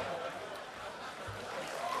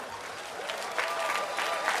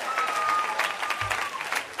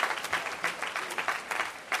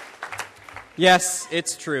 Yes,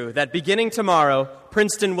 it's true that beginning tomorrow,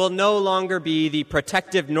 Princeton will no longer be the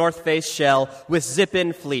protective North Face shell with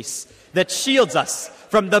zip-in fleece that shields us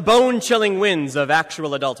from the bone-chilling winds of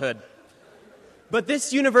actual adulthood. But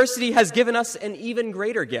this university has given us an even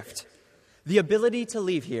greater gift, the ability to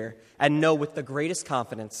leave here and know with the greatest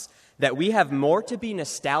confidence that we have more to be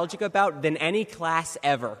nostalgic about than any class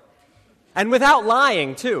ever. And without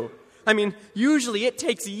lying, too. I mean, usually it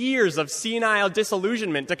takes years of senile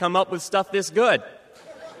disillusionment to come up with stuff this good.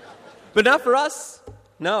 But not for us.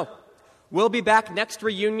 No. We'll be back next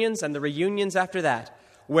reunions and the reunions after that,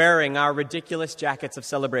 wearing our ridiculous jackets of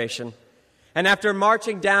celebration. And after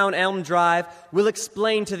marching down Elm Drive, we'll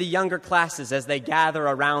explain to the younger classes as they gather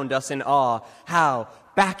around us in awe how,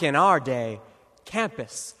 back in our day,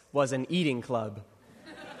 campus was an eating club.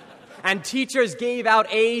 And teachers gave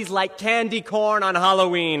out A's like candy corn on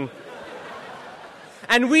Halloween.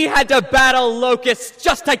 And we had to battle locusts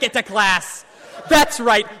just to get to class. That's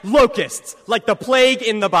right, locusts, like the plague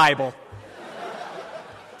in the Bible.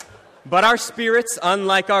 But our spirits,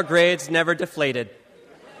 unlike our grades, never deflated.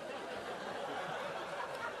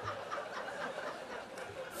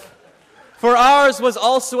 For ours was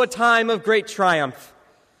also a time of great triumph,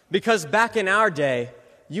 because back in our day,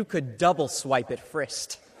 you could double swipe at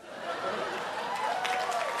Frist.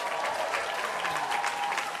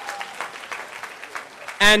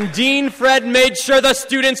 And Dean Fred made sure the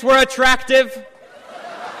students were attractive.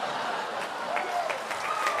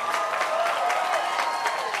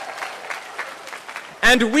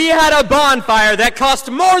 And we had a bonfire that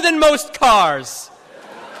cost more than most cars.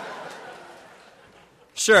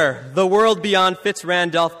 Sure, the world beyond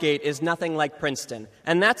Fitz-Randolph Gate is nothing like Princeton,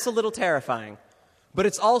 and that's a little terrifying. But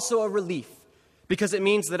it's also a relief, because it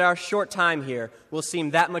means that our short time here will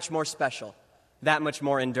seem that much more special, that much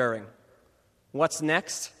more enduring. What's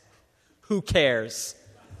next? Who cares?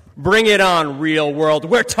 Bring it on, real world.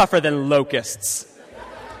 We're tougher than locusts.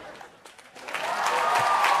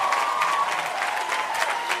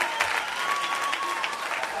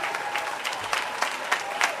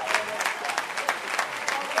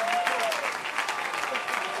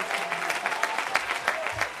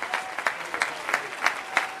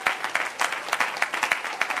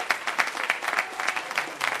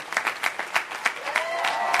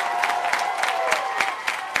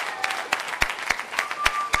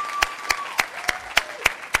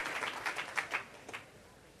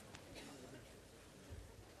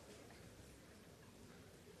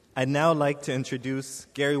 I'd now like to introduce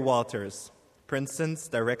Gary Walters, Princeton's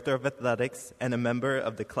Director of Athletics and a member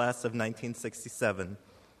of the class of 1967.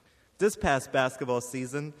 This past basketball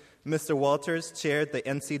season, Mr. Walters chaired the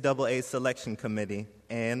NCAA selection committee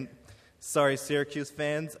and, sorry Syracuse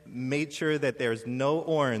fans, made sure that there's no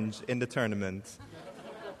orange in the tournament.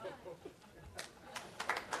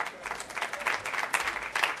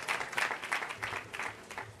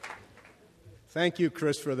 Thank you,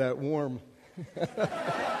 Chris, for that warm.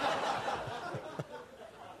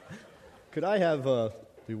 Could I have the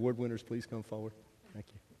award winners please come forward? Thank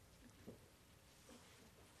you.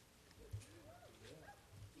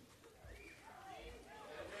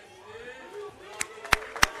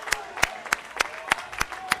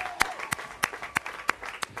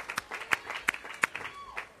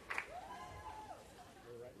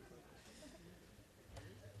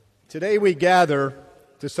 Today we gather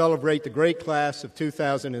to celebrate the great class of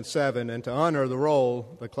 2007 and to honor the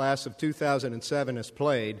role the class of 2007 has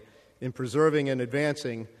played in preserving and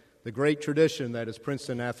advancing the great tradition that is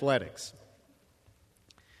Princeton athletics.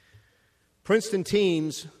 Princeton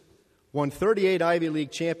teams won 38 Ivy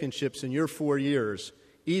League championships in your 4 years,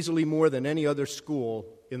 easily more than any other school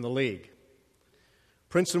in the league.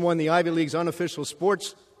 Princeton won the Ivy League's unofficial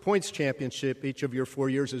sports points championship each of your 4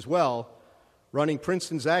 years as well, running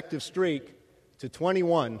Princeton's active streak to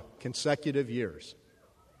 21 consecutive years.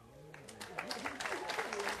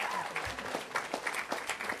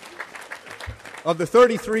 Of the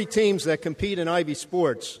 33 teams that compete in Ivy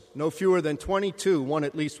sports, no fewer than 22 won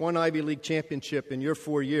at least one Ivy League championship in your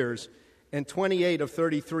 4 years, and 28 of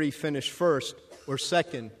 33 finished first or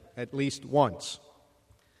second at least once.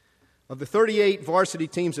 Of the 38 varsity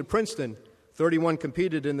teams at Princeton, 31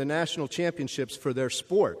 competed in the national championships for their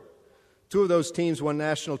sport. 2 of those teams won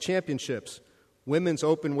national championships, women's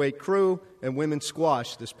open weight crew and women's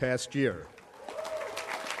squash this past year.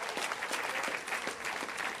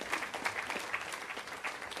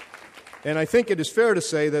 And I think it is fair to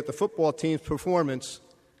say that the football team's performance,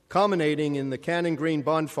 culminating in the Cannon Green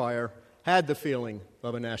bonfire, had the feeling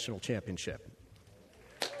of a national championship.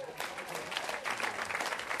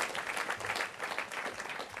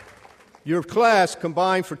 Your class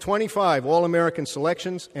combined for 25 All-American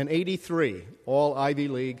selections and 83 All-Ivy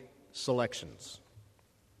League selections.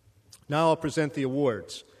 Now I'll present the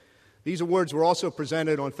awards. These awards were also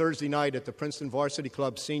presented on Thursday night at the Princeton Varsity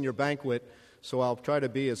Club Senior Banquet, so I'll try to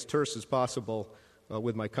be as terse as possible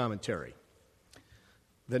with my commentary.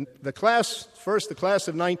 The class of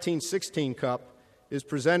 1916 Cup is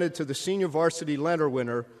presented to the senior varsity letter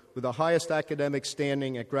winner with the highest academic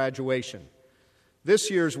standing at graduation. This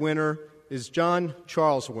year's winner is John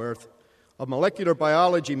Charlesworth, a molecular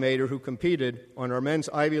biology major who competed on our men's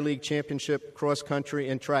Ivy League championship cross-country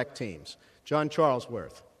and track teams. John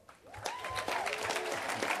Charlesworth.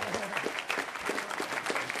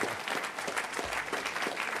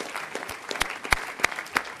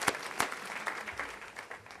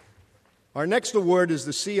 Our next award is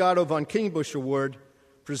the C. Otto von Kingbusch Award,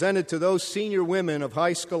 presented to those senior women of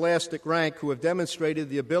high scholastic rank who have demonstrated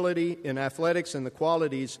the ability in athletics and the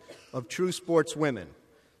qualities of true sports women.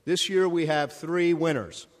 This year we have 3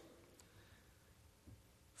 winners.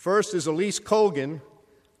 First is Elise Colgan.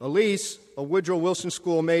 Elise, a Woodrow Wilson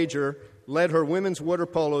School major, led her women's water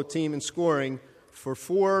polo team in scoring for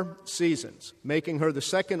 4 seasons, making her the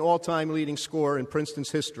second all-time leading scorer in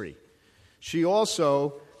Princeton's history. She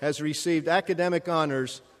also has received academic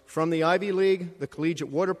honors from the Ivy League, the Collegiate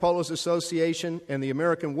Water Polo Association, and the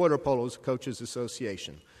American Water Polo Coaches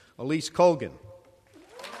Association. Elise Colgan.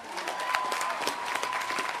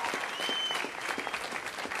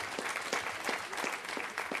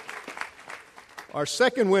 Our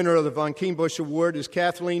second winner of the von Kingbusch Award is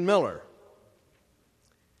Kathleen Miller.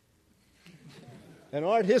 An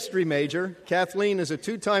art history major, Kathleen is a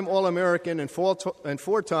 2-time All-American and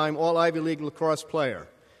 4-time All-Ivy League lacrosse player.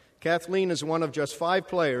 Kathleen is one of just 5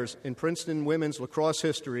 players in Princeton women's lacrosse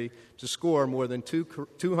history to score more than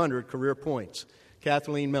 200 career points.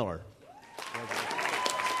 Kathleen Miller.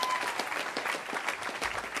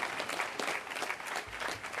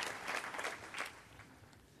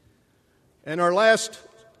 And our last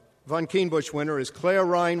von Kingbusch winner is Claire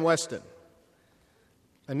Ryan Weston.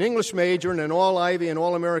 An English major and an All-Ivy and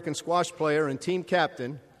All-American squash player and team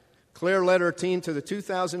captain, Claire led her team to the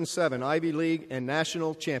 2007 Ivy League and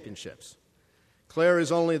National Championships. Claire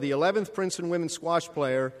is only the 11th Princeton women's squash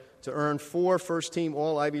player to earn 4 first-team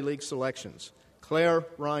All-Ivy League selections. Claire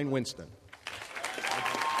Ryan Winston.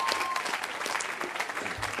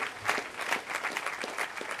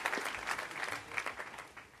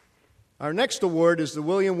 Our next award is the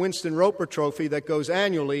William Winston Roper Trophy that goes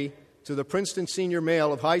annually to the Princeton senior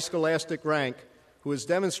male of high scholastic rank who has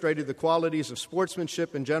demonstrated the qualities of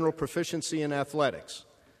sportsmanship and general proficiency in athletics.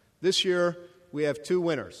 This year, we have 2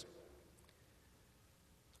 winners.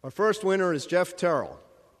 Our first winner is Jeff Terrell.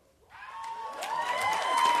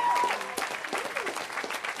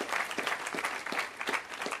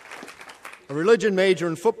 A religion major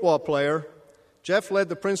and football player, Jeff led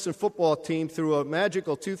the Princeton football team through a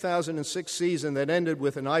magical 2006 season that ended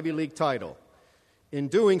with an Ivy League title. In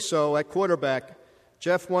doing so, at quarterback,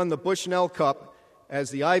 Jeff won the Bushnell Cup as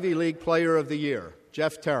the Ivy League Player of the Year.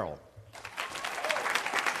 Jeff Terrell.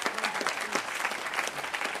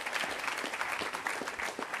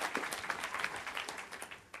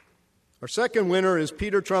 Our second winner is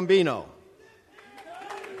Peter Trombino.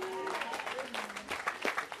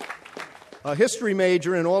 A history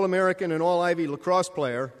major and All-American and All-Ivy lacrosse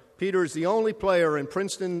player, Peter is the only player in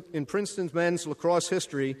Princeton's men's lacrosse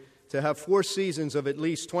history to have 4 seasons of at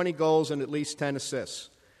least 20 goals and at least 10 assists.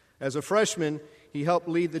 As a freshman, he helped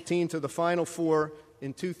lead the team to the Final Four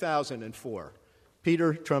in 2004.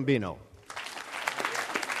 Peter Trombino.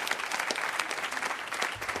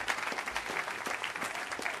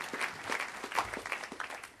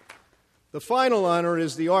 The final honor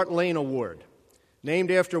is the Art Lane Award,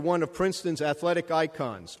 named after one of Princeton's athletic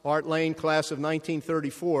icons, Art Lane, class of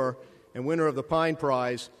 1934, and winner of the Pine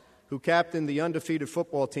Prize, who captained the undefeated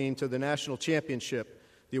football team to the national championship.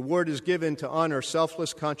 The award is given to honor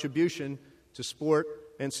selfless contribution to sport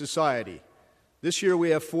and society. This year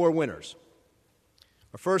we have 4 winners.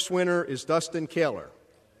 Our first winner is Dustin Kaler.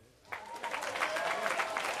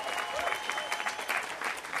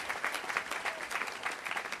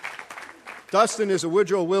 Dustin is a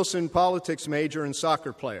Woodrow Wilson politics major and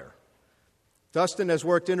soccer player. Dustin has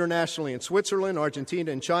worked internationally in Switzerland,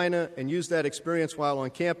 Argentina, and China, and used that experience while on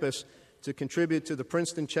campus to contribute to the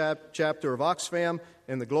Princeton chapter of Oxfam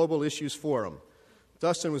and the Global Issues Forum.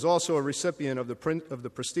 Dustin was also a recipient of the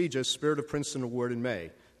prestigious Spirit of Princeton Award in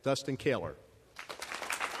May. Dustin Kaler.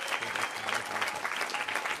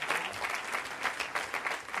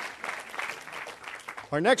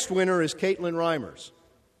 Our next winner is Caitlin Reimers.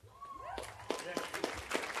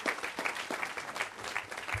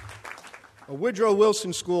 A Woodrow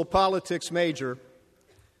Wilson School politics major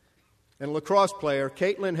and lacrosse player,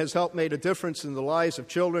 Caitlin has helped make a difference in the lives of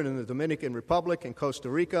children in the Dominican Republic and Costa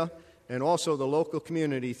Rica, and also the local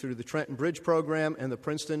community through the Trenton Bridge Program and the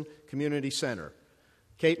Princeton Community Center.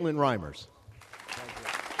 Caitlin Reimers.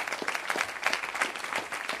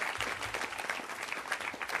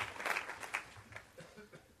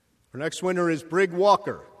 Our next winner is Brig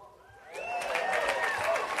Walker.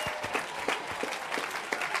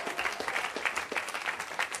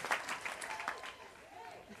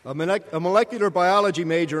 A molecular biology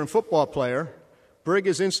major and football player, Brig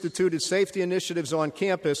has instituted safety initiatives on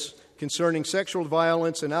campus concerning sexual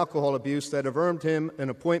violence and alcohol abuse that have earned him an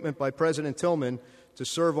appointment by President Tillman to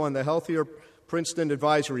serve on the Healthier Princeton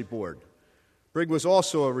Advisory Board. Brig was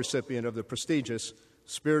also a recipient of the prestigious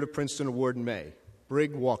Spirit of Princeton Award in May.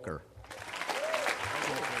 Brig Walker.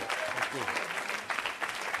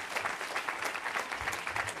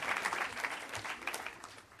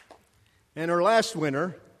 And our last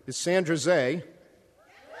winner is Sandra Zay.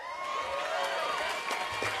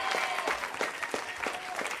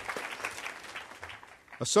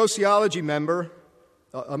 A sociology major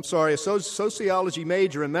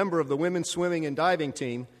and member of the women's swimming and diving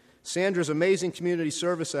team. Sandra's amazing community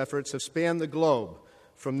service efforts have spanned the globe,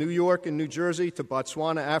 from New York and New Jersey to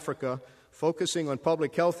Botswana, Africa, focusing on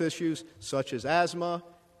public health issues such as asthma,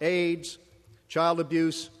 AIDS, child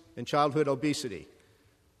abuse, and childhood obesity.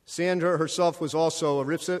 Sandra herself was also a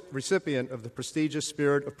recipient of the prestigious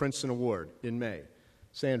Spirit of Princeton Award in May.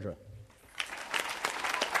 Sandra.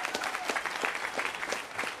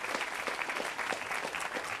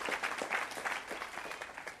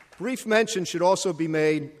 Brief mention should also be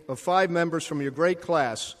made of 5 members from your great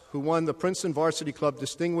class who won the Princeton Varsity Club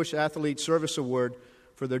Distinguished Athlete Service Award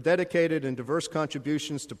for their dedicated and diverse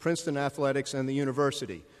contributions to Princeton athletics and the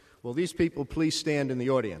university. Will these people please stand in the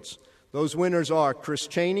audience? Those winners are Chris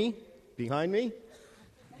Cheney, behind me,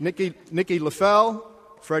 Nikki LaFell,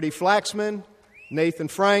 Freddie Flaxman, Nathan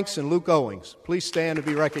Franks, and Luke Owings. Please stand and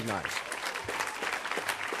be recognized.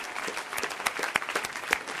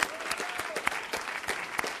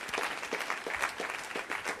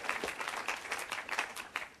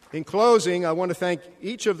 In closing, I want to thank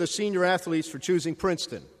each of the senior athletes for choosing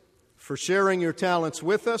Princeton, for sharing your talents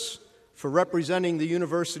with us, for representing the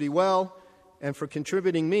university well, and for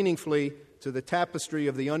contributing meaningfully to the tapestry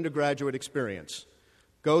of the undergraduate experience.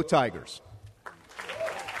 Go Tigers!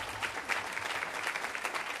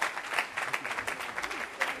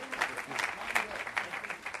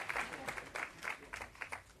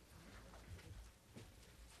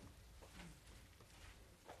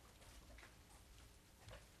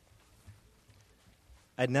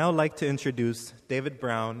 I'd now like to introduce David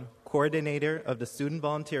Brown, Coordinator of the Student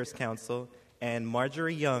Volunteers Council, and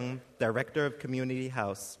Marjorie Young, Director of Community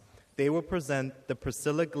House. They will present the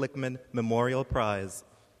Priscilla Glickman Memorial Prize.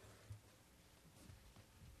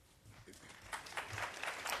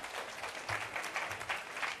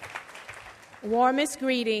 Warmest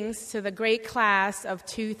greetings to the great class of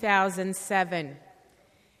 2007.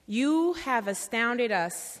 You have astounded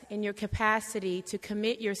us in your capacity to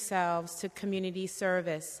commit yourselves to community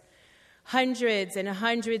service. Hundreds and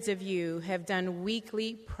hundreds of you have done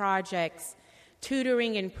weekly projects,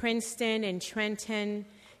 tutoring in Princeton and Trenton,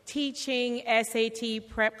 teaching SAT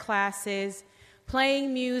prep classes,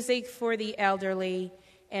 playing music for the elderly,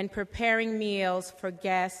 and preparing meals for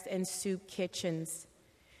guests and soup kitchens.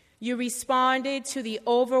 You responded to the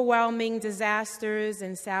overwhelming disasters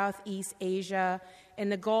in Southeast Asia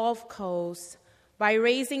and the Gulf Coast by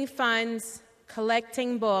raising funds,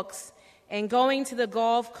 collecting books, and going to the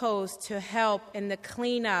Gulf Coast to help in the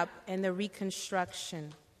cleanup and the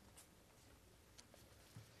reconstruction.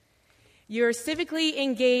 Your civically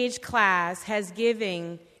engaged class has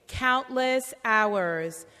given countless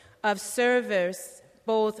hours of service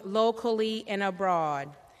both locally and abroad.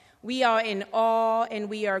 We are in awe and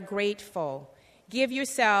we are grateful. Give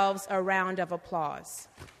yourselves a round of applause.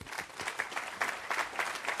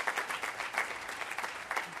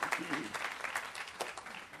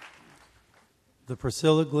 The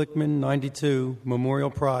Priscilla Glickman 92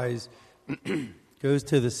 Memorial Prize goes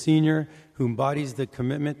to the senior who embodies the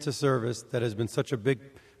commitment to service that has been such a big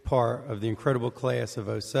part of the incredible class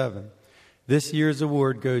of 07. This year's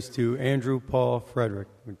award goes to Andrew Paul Frederick.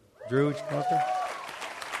 Drew, would you come up there?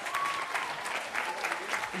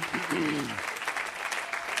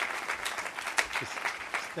 Just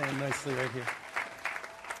stand nicely right here.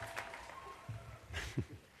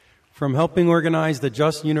 From helping organize the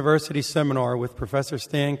Just University seminar with Professor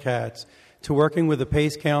Stan Katz to working with the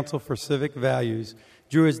Pace Council for Civic Values,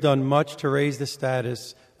 Drew has done much to raise the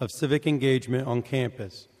status of civic engagement on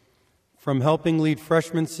campus. From helping lead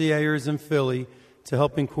freshman CAers in Philly to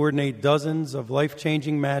helping coordinate dozens of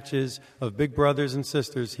life-changing matches of big brothers and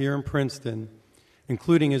sisters here in Princeton,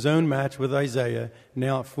 including his own match with Isaiah,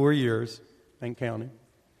 now at 4 years and counting.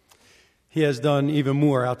 He has done even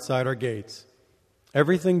more outside our gates.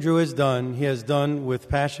 Everything Drew has done, he has done with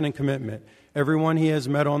passion and commitment. Everyone he has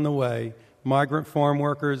met on the way, migrant farm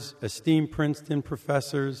workers, esteemed Princeton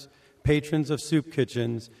professors, patrons of soup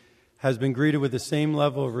kitchens, has been greeted with the same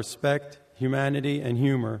level of respect, humanity, and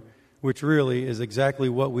humor, which really is exactly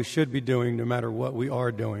what we should be doing no matter what we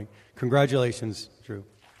are doing. Congratulations, Drew.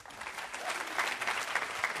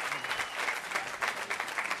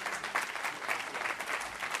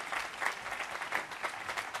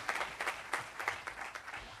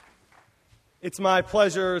 It's my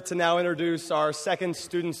pleasure to now introduce our second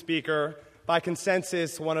student speaker, by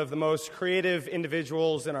consensus, one of the most creative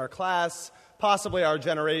individuals in our class, possibly our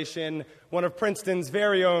generation, one of Princeton's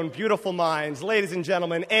very own beautiful minds. Ladies and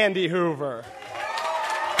gentlemen, Andy Hoover.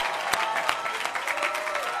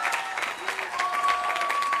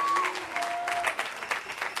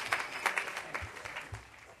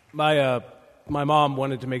 My mom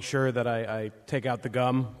wanted to make sure that I take out the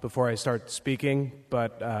gum before I start speaking,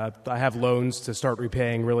 but I have loans to start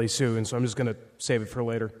repaying really soon, so I'm just going to save it for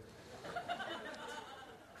later.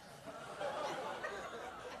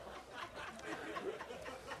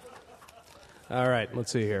 All right,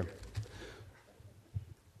 let's see here.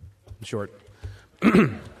 Short.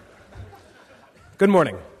 Good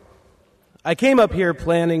morning. I came up here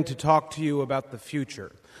planning to talk to you about the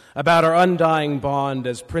future, about our undying bond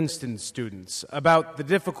as Princeton students, about the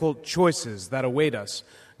difficult choices that await us,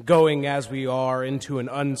 going as we are into an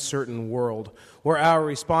uncertain world where our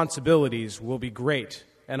responsibilities will be great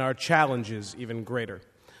and our challenges even greater.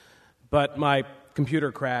 But my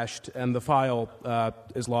computer crashed and the file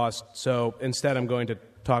is lost, so instead I'm going to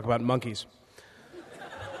talk about monkeys.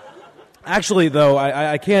 Actually, though,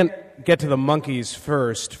 I can't get to the monkeys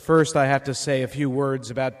first. First, I have to say a few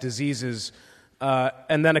words about diseases,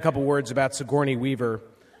 and then a couple words about Sigourney Weaver,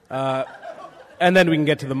 and then we can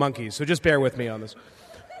get to the monkeys, so just bear with me on this.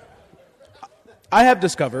 I have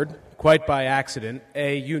discovered, quite by accident,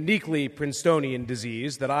 a uniquely Princetonian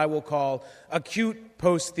disease that I will call acute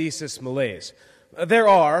post-thesis malaise. There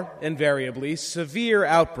are, invariably, severe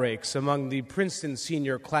outbreaks among the Princeton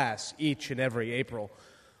senior class each and every April.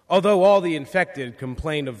 Although all the infected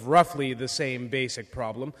complain of roughly the same basic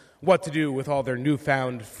problem, what to do with all their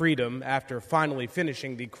newfound freedom after finally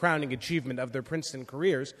finishing the crowning achievement of their Princeton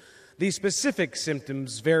careers, the specific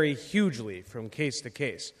symptoms vary hugely from case to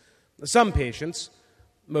case. Some patients,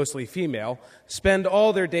 mostly female, spend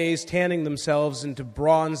all their days tanning themselves into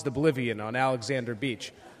bronzed oblivion on Alexander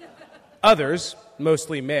Beach. Others,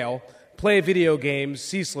 mostly male, play video games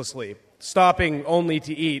ceaselessly, stopping only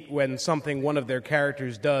to eat when something one of their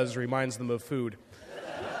characters does reminds them of food.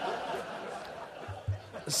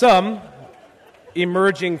 Some,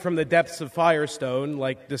 emerging from the depths of Firestone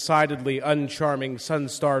like decidedly uncharming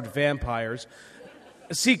sun-starved vampires,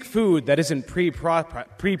 seek food that isn't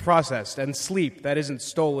pre-processed and sleep that isn't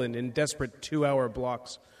stolen in desperate 2-hour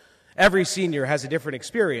blocks. Every senior has a different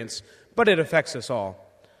experience, but it affects us all.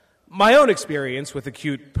 My own experience with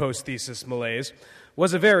acute post-thesis malaise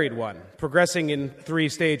was a varied one, progressing in 3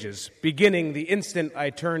 stages, beginning the instant I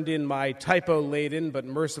turned in my typo-laden but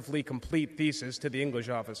mercifully complete thesis to the English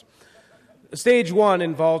office. Stage 1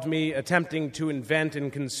 involved me attempting to invent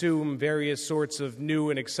and consume various sorts of new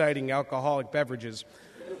and exciting alcoholic beverages.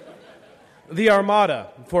 The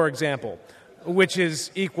Armada, for example, which is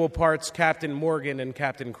equal parts Captain Morgan and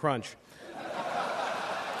Captain Crunch.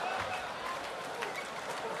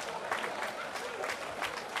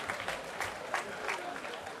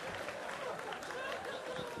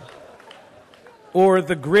 Or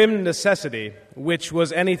the Grim Necessity, which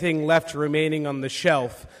was anything left remaining on the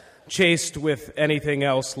shelf, chased with anything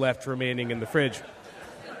else left remaining in the fridge.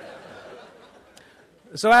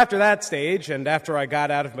 So after that stage, and after I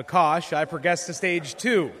got out of McCosh, I progressed to stage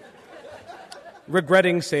 2,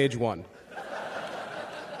 regretting stage 1.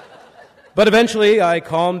 But eventually I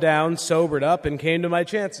calmed down, sobered up, and came to my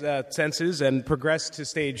senses and progressed to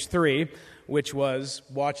stage 3, which was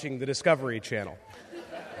watching the Discovery Channel.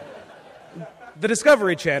 The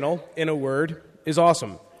Discovery Channel, in a word, is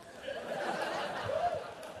awesome.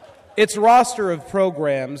 Its roster of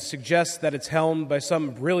programs suggests that it's helmed by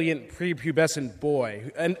some brilliant prepubescent boy,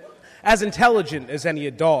 and as intelligent as any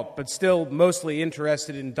adult, but still mostly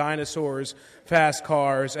interested in dinosaurs, fast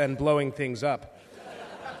cars, and blowing things up.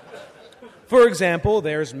 For example,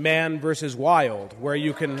 there's Man vs. Wild, where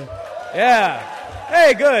you can... Yeah.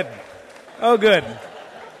 Hey, good. Oh, good.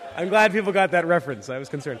 I'm glad people got that reference. I was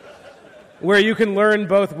concerned. Where you can learn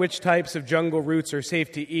both which types of jungle roots are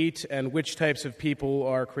safe to eat and which types of people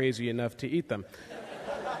are crazy enough to eat them.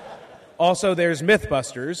 Also, there's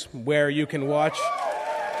Mythbusters, where you can watch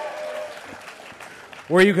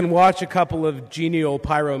a couple of genial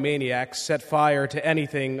pyromaniacs set fire to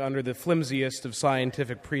anything under the flimsiest of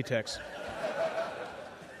scientific pretexts.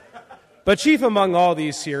 But chief among all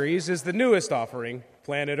these series is the newest offering,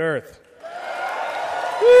 Planet Earth.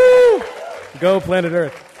 Woo! Go Planet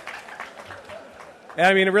Earth.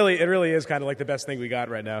 I mean, it really is kind of like the best thing we got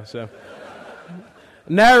right now. So,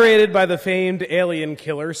 narrated by the famed alien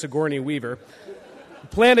killer Sigourney Weaver,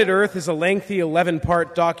 Planet Earth is a lengthy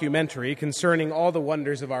 11-part documentary concerning all the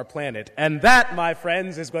wonders of our planet. And that, my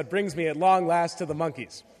friends, is what brings me at long last to the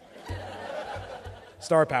monkeys.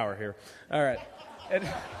 Star power here. All right.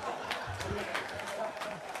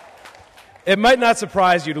 It might not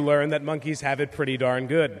surprise you to learn that monkeys have it pretty darn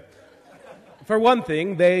good. For one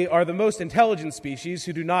thing, they are the most intelligent species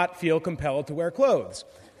who do not feel compelled to wear clothes,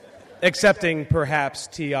 excepting perhaps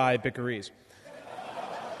T.I. Bickeries.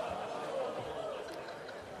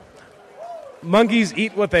 Monkeys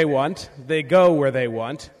eat what they want, they go where they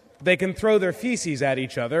want, they can throw their feces at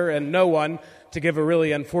each other, and no one, to give a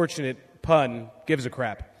really unfortunate pun, gives a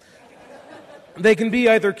crap. They can be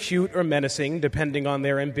either cute or menacing, depending on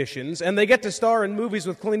their ambitions, and they get to star in movies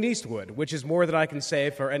with Clint Eastwood, which is more than I can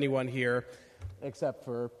say for anyone here, except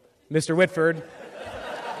for Mr. Whitford.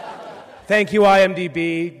 Thank you,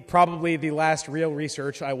 IMDb. Probably the last real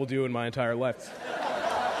research I will do in my entire life.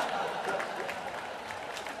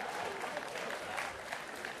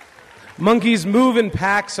 Monkeys move in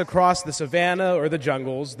packs across the savannah or the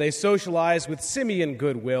jungles. They socialize with simian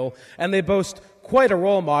goodwill, and they boast quite a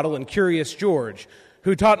role model in Curious George,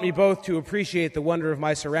 who taught me both to appreciate the wonder of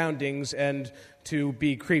my surroundings and to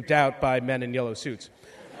be creeped out by men in yellow suits.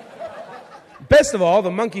 Best of all,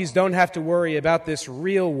 the monkeys don't have to worry about this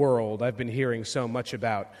real world I've been hearing so much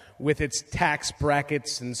about, with its tax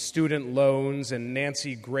brackets and student loans and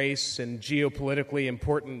Nancy Grace and geopolitically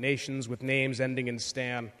important nations with names ending in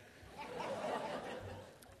Stan.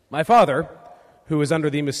 My father, who is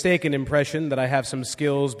under the mistaken impression that I have some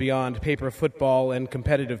skills beyond paper football and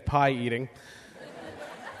competitive pie eating,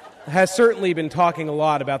 has certainly been talking a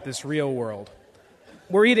lot about this real world.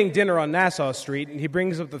 We're eating dinner on Nassau Street, and he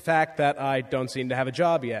brings up the fact that I don't seem to have a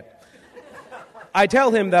job yet. I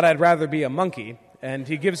tell him that I'd rather be a monkey, and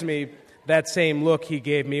he gives me that same look he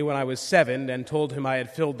gave me when I was 7 and told him I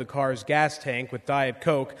had filled the car's gas tank with Diet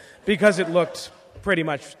Coke because it looked pretty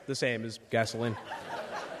much the same as gasoline.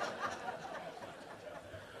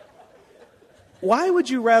 Why would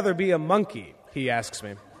you rather be a monkey? He asks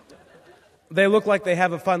me. They look like they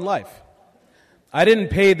have a fun life. I didn't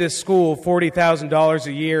pay this school $40,000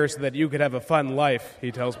 a year so that you could have a fun life,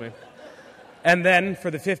 he tells me. And then,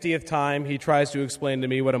 for the 50th time, he tries to explain to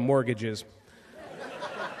me what a mortgage is.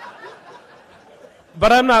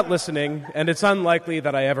 But I'm not listening, and it's unlikely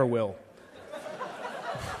that I ever will.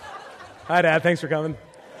 Hi, Dad. Thanks for coming.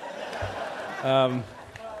 I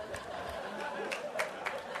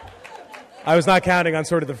was not counting on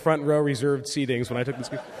sort of the front row reserved seatings when I took the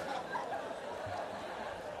speech.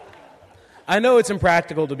 I know it's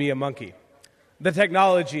impractical to be a monkey. The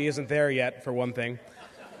technology isn't there yet, for one thing.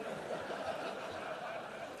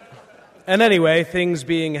 And anyway, things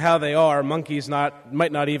being how they are, monkeys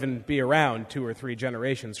might not even be around 2 or 3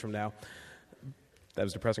 generations from now. That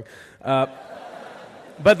was depressing.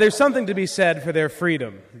 But there's something to be said for their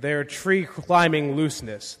freedom, their tree-climbing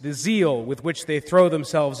looseness, the zeal with which they throw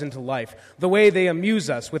themselves into life, the way they amuse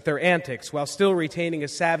us with their antics while still retaining a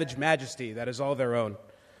savage majesty that is all their own.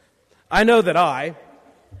 I know that I,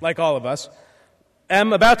 like all of us,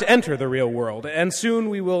 am about to enter the real world, and soon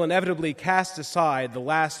we will inevitably cast aside the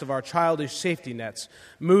last of our childish safety nets,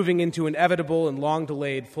 moving into inevitable and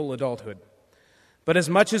long-delayed full adulthood. But as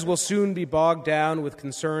much as we'll soon be bogged down with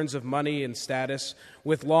concerns of money and status,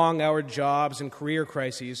 with long-hour jobs and career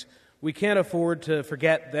crises, we can't afford to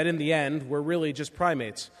forget that in the end, we're really just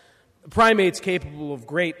primates. Primates capable of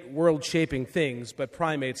great world-shaping things, but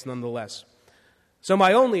primates nonetheless. So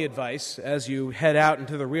my only advice as you head out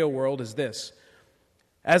into the real world is this.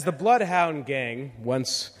 As the Bloodhound Gang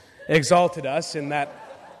once exalted us in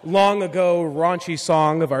that long-ago raunchy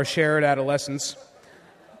song of our shared adolescence,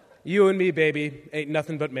 you and me, baby, ain't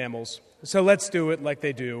nothing but mammals. So let's do it like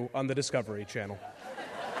they do on the Discovery Channel.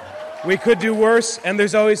 We could do worse, and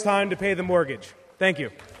there's always time to pay the mortgage. Thank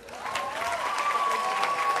you.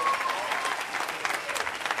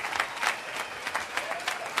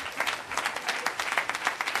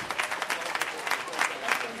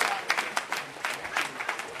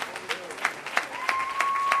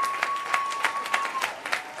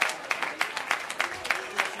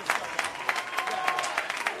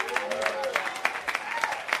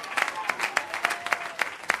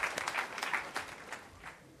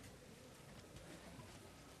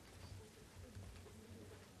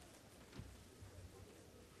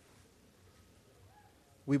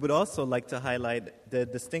 We would also like to highlight the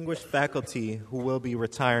distinguished faculty who will be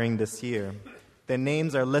retiring this year. Their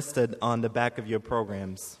names are listed on the back of your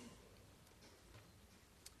programs.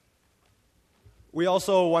 We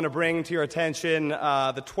also want to bring to your attention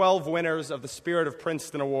the 12 winners of the Spirit of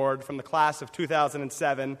Princeton Award from the class of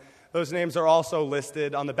 2007. Those names are also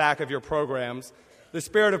listed on the back of your programs. The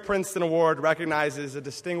Spirit of Princeton Award recognizes a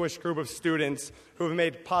distinguished group of students who have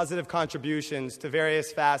made positive contributions to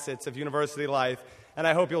various facets of university life, and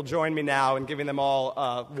I hope you'll join me now in giving them all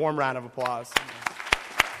a warm round of applause.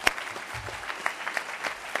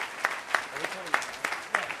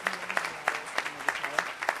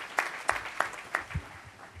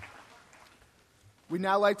 We'd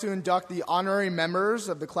now like to induct the honorary members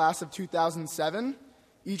of the class of 2007.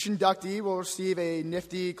 Each inductee will receive a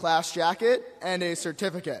nifty class jacket and a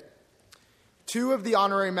certificate. 2 of the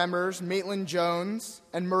honorary members, Maitland Jones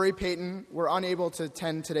and Murray Payton, were unable to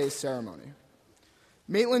attend today's ceremony.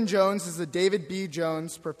 Maitland Jones is the David B.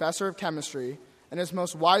 Jones Professor of Chemistry and is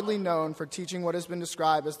most widely known for teaching what has been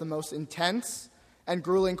described as the most intense and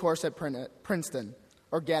grueling course at Princeton,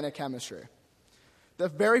 organic chemistry. The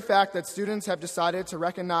very fact that students have decided to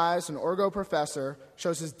recognize an Orgo professor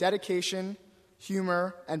shows his dedication,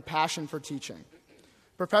 humor, and passion for teaching.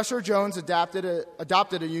 Professor Jones adopted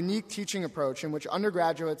a unique teaching approach in which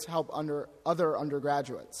undergraduates help other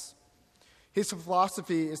undergraduates. His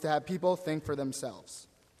philosophy is to have people think for themselves.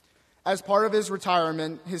 As part of his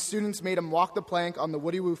retirement, his students made him walk the plank on the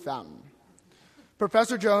Woody Woo Fountain.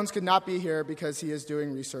 Professor Jones could not be here because he is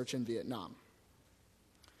doing research in Vietnam.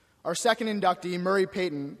 Our second inductee, Murray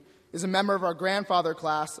Payton, is a member of our grandfather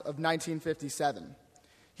class of 1957.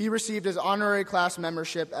 He received his honorary class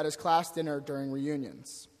membership at his class dinner during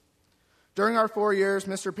reunions. During our 4 years,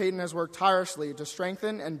 Mr. Payton has worked tirelessly to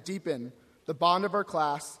strengthen and deepen the bond of our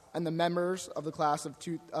class and the members of the class of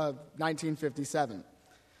 1957.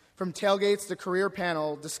 From tailgates to career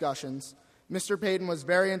panel discussions, Mr. Payton was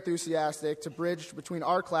very enthusiastic to bridge between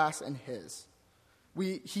our class and his.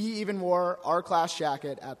 He even wore our class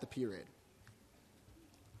jacket at the P-Raid.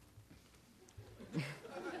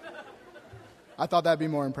 I thought that'd be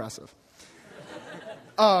more impressive.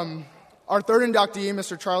 Our third inductee,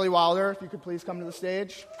 Mr. Charlie Wilder, if you could please come to the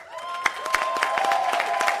stage.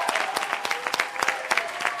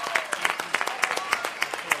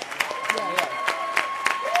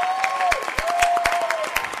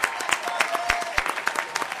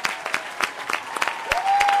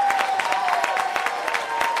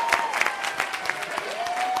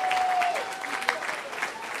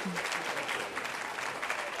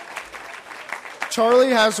 Charlie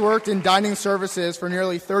has worked in dining services for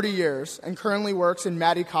nearly 30 years and currently works in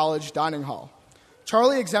Maddie College Dining Hall.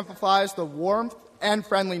 Charlie exemplifies the warmth and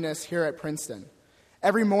friendliness here at Princeton.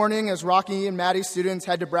 Every morning as Rocky and Maddie's students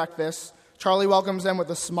head to breakfast, Charlie welcomes them with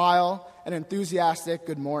a smile and enthusiastic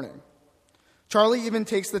good morning. Charlie even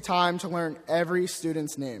takes the time to learn every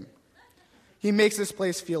student's name. He makes this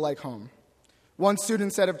place feel like home. One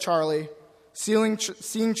student said of Charlie, seeing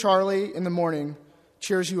Charlie in the morning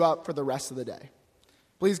cheers you up for the rest of the day.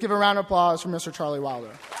 Please give a round of applause for Mr. Charlie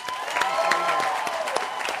Wilder.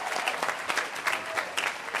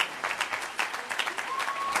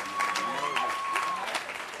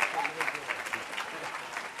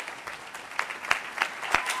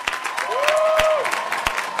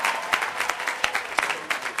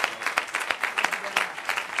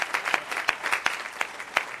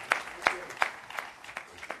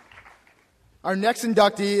 Our next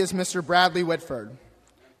inductee is Mr. Bradley Whitford.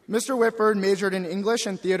 Mr. Whitford majored in English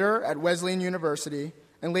and theater at Wesleyan University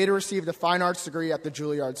and later received a fine arts degree at the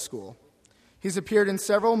Juilliard School. He's appeared in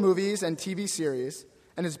several movies and TV series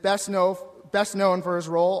and is best known for his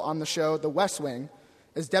role on the show The West Wing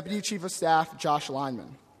as Deputy Chief of Staff Josh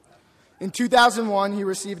Lineman. In 2001, he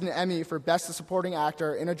received an Emmy for Best Supporting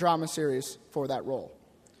Actor in a Drama Series for that role.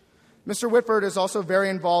 Mr. Whitford is also very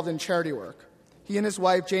involved in charity work. He and his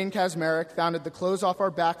wife, Jane Kazmarek, founded the Clothes Off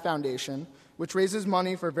Our Back Foundation, which raises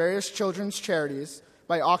money for various children's charities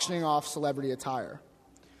by auctioning off celebrity attire.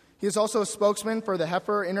 He is also a spokesman for the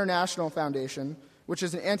Heifer International Foundation, which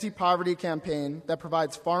is an anti-poverty campaign that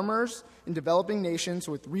provides farmers in developing nations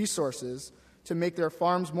with resources to make their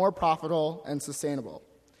farms more profitable and sustainable.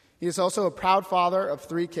 He is also a proud father of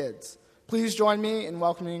 3 kids. Please join me in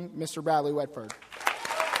welcoming Mr. Bradley Whitford.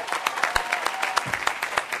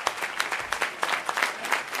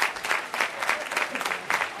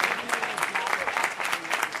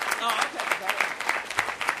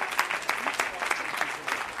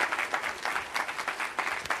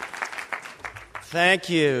 Thank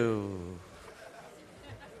you.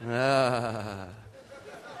 I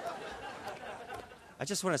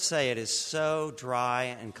just want to say it is so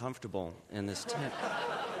dry and comfortable in this tent.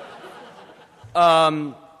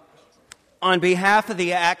 On behalf of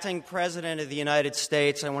the acting president of the United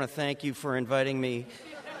States, I want to thank you for inviting me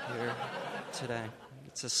here today.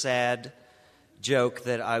 It's a sad joke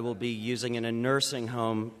that I will be using in a nursing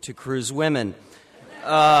home to cruise women.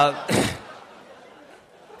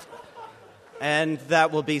 And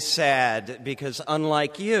that will be sad because,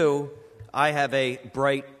 unlike you, I have a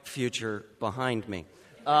bright future behind me.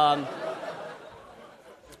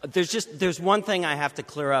 There's one thing I have to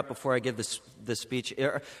clear up before I give the speech.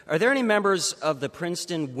 Are there any members of the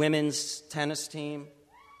Princeton women's tennis team?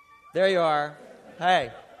 There you are.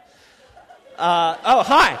 Hey.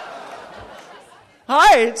 Hi.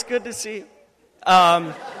 Hi, it's good to see you.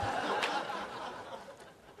 Are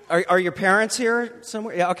your parents here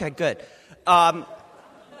somewhere? Yeah, okay, good. I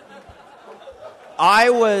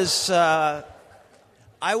was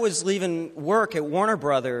leaving work at Warner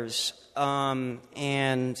Brothers,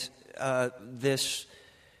 and this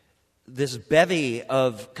bevy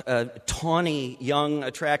of tawny, young,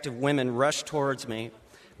 attractive women rushed towards me,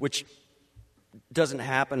 which doesn't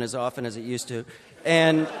happen as often as it used to.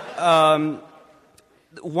 And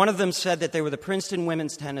one of them said that they were the Princeton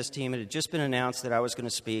women's tennis team. It had just been announced that I was going to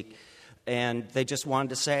speak. And they just wanted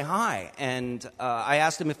to say hi. And I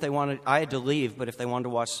asked them if they wanted, I had to leave, but if they wanted to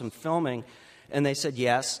watch some filming. And they said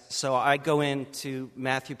yes. So I go in to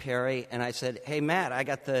Matthew Perry, and I said, hey, Matt, I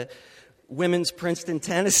got the women's Princeton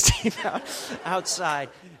tennis team outside.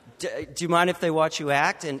 Do you mind if they watch you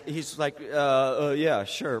act? And he's like, yeah,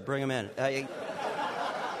 sure, bring them in.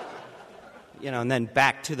 And then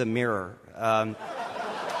back to the mirror.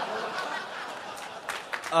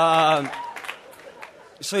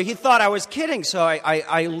 So he thought I was kidding. So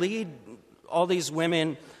I lead all these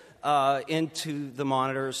women into the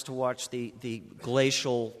monitors to watch the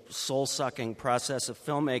glacial, soul-sucking process of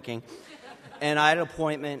filmmaking. And I had an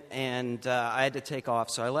appointment, and I had to take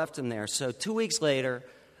off, so I left him there. So 2 weeks later,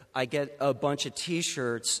 I get a bunch of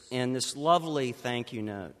T-shirts and this lovely thank you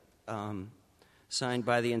note signed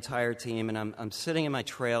by the entire team. And I'm sitting in my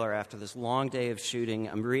trailer after this long day of shooting.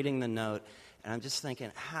 I'm reading the note, and I'm just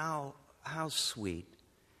thinking, how sweet.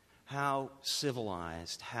 How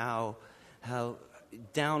civilized, how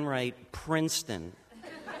downright Princeton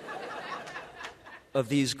of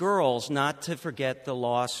these girls not to forget the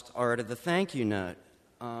lost art of the thank you note.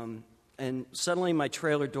 And suddenly my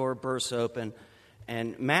trailer door bursts open,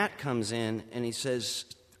 and Matt comes in, and he says,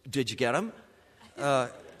 did you get them?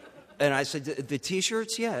 And I said, the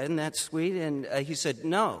T-shirts? Yeah, isn't that sweet? And he said,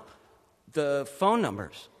 no, the phone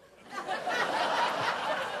numbers.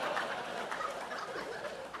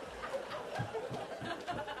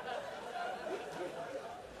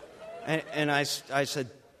 And I said,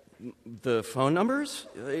 the phone numbers?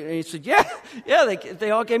 And he said, yeah,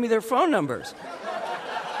 they all gave me their phone numbers.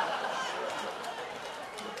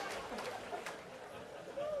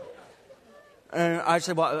 And I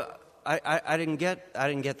said, well, I didn't get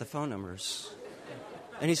the phone numbers.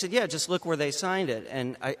 And he said, yeah, just look where they signed it.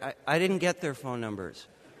 And I didn't get their phone numbers.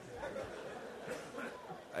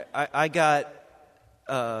 I got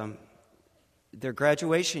their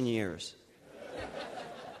graduation years.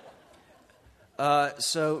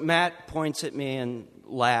 So Matt points at me and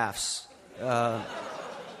laughs,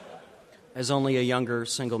 as only a younger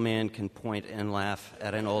single man can point and laugh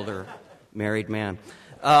at an older married man.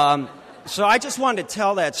 So I just wanted to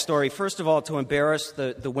tell that story, first of all, to embarrass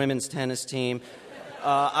the women's tennis team.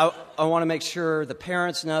 I want to make sure the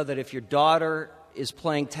parents know that if your daughter is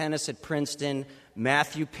playing tennis at Princeton,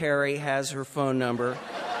 Matthew Perry has her phone number.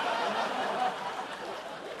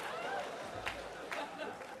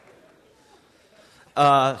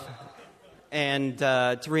 And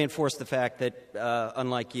to reinforce the fact that,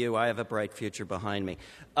 unlike you, I have a bright future behind me.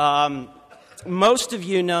 Most of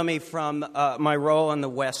you know me from my role on The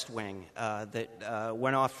West Wing that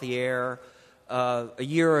went off the air a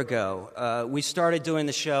year ago. We started doing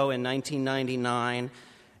the show in 1999,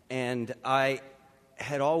 and I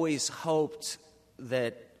had always hoped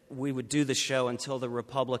that we would do the show until the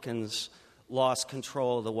Republicans lost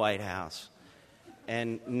control of the White House.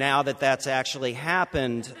 And now that that's actually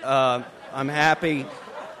happened, I'm happy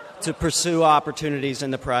to pursue opportunities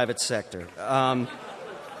in the private sector.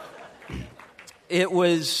 It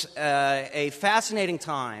was a fascinating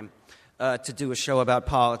time to do a show about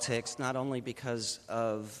politics, not only because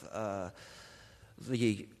of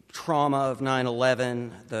the trauma of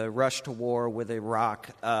 9/11, the rush to war with Iraq,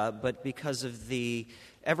 but because of the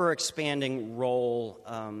ever-expanding role,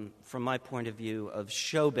 from my point of view, of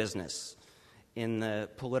show business in the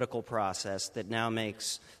political process that now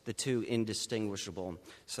makes the two indistinguishable.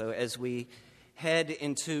 So as we head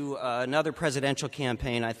into another presidential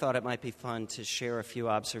campaign, I thought it might be fun to share a few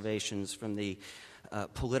observations from the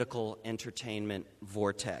political entertainment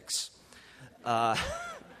vortex.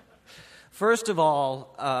 First of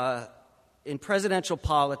all, in presidential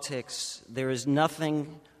politics, there is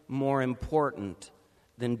nothing more important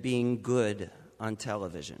than being good on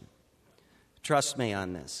television. Trust me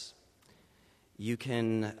on this. You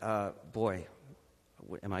can, boy,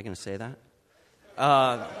 am I going to say that?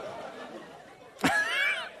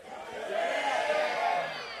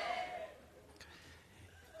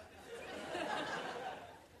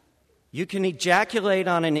 You can ejaculate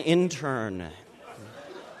on an intern.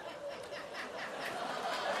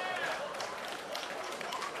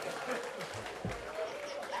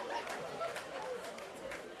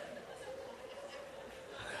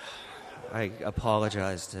 I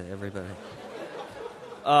apologize to everybody.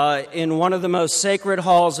 In one of the most sacred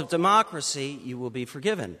halls of democracy, you will be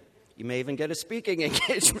forgiven. You may even get a speaking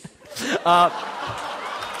engagement.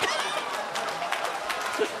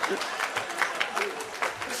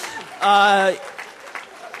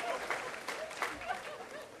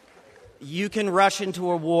 You can rush into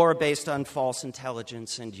a war based on false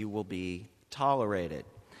intelligence, and you will be tolerated.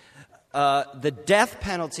 The death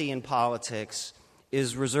penalty in politics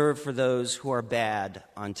is reserved for those who are bad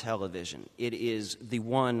on television. It is the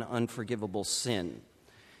one unforgivable sin.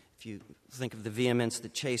 If you think of the vehemence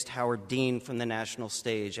that chased Howard Dean from the national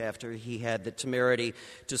stage after he had the temerity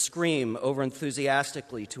to scream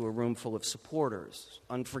overenthusiastically to a room full of supporters,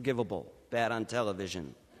 unforgivable, bad on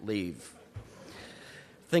television, leave.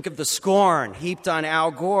 Think of the scorn heaped on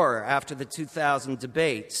Al Gore after the 2000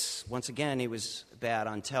 debates. Once again, he was bad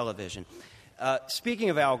on television. Speaking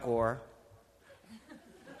of Al Gore,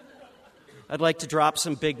 I'd like to drop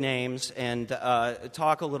some big names and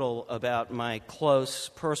talk a little about my close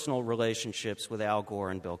personal relationships with Al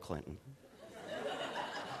Gore and Bill Clinton.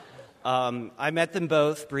 I met them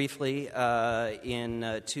both briefly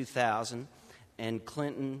in 2000, and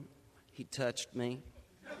Clinton, he touched me.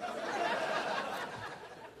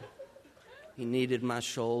 He kneaded my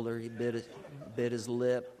shoulder. He bit his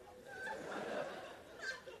lip.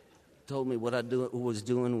 Told me what I was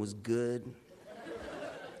doing was good.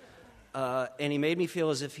 And he made me feel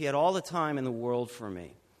as if he had all the time in the world for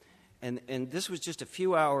me. And this was just a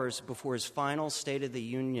few hours before his final State of the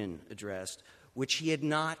Union address, which he had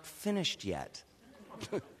not finished yet.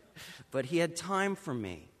 But he had time for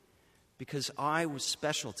me because I was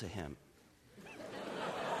special to him.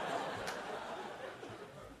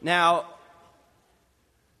 Now,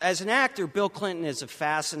 as an actor, Bill Clinton is a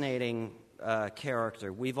fascinating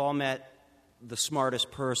character. We've all met the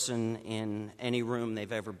smartest person in any room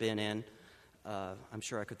they've ever been in. I'm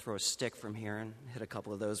sure I could throw a stick from here and hit a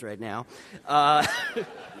couple of those right now.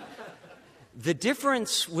 The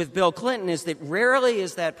difference with Bill Clinton is that rarely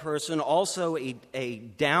is that person also a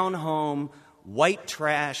down-home, white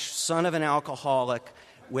trash son of an alcoholic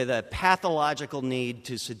with a pathological need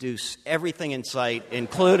to seduce everything in sight,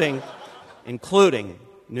 including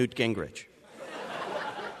Newt Gingrich.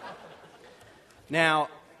 Now,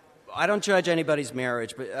 I don't judge anybody's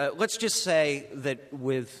marriage, but let's just say that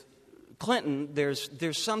with Clinton,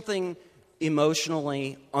 there's something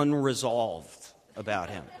emotionally unresolved about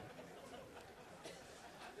him.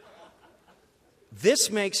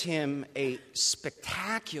 This makes him a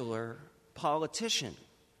spectacular politician.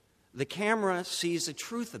 The camera sees the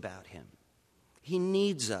truth about him. He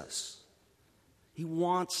needs us. He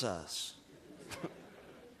wants us.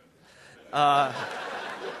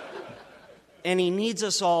 And he needs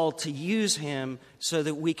us all to use him so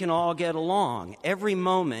that we can all get along. Every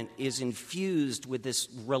moment is infused with this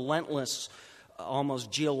relentless,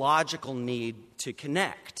 almost geological need to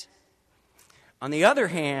connect. On the other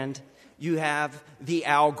hand, you have the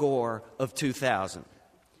Al Gore of 2000.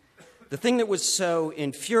 The thing that was so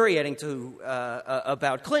infuriating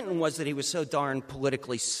about Clinton was that he was so darn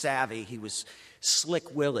politically savvy. He was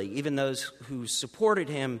Slick Willie. Even those who supported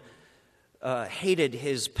him hated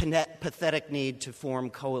his pathetic need to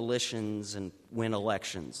form coalitions and win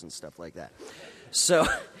elections and stuff like that.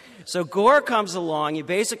 So Gore comes along. You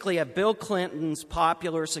basically have Bill Clinton's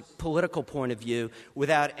popular political point of view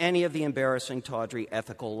without any of the embarrassing, tawdry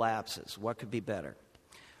ethical lapses. What could be better?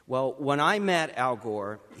 Well, when I met Al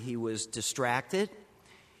Gore, he was distracted,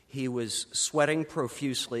 he was sweating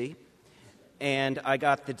profusely, and I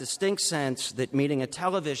got the distinct sense that meeting a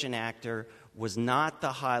television actor was not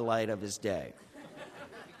the highlight of his day,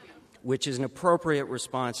 which is an appropriate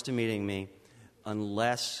response to meeting me,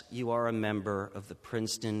 unless you are a member of the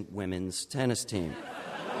Princeton women's tennis team.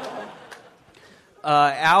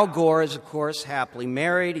 Al Gore is, of course, happily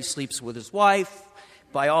married. He sleeps with his wife.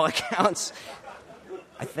 By all accounts,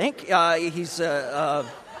 I think he's a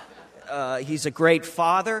great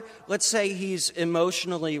father. Let's say he's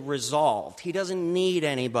emotionally resolved. He doesn't need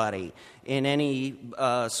anybody in any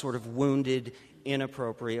sort of wounded,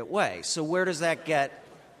 inappropriate way. So where does that get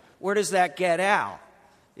Al?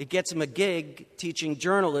 It gets him a gig teaching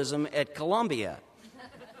journalism at Columbia.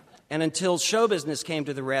 And until show business came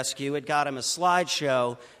to the rescue, it got him a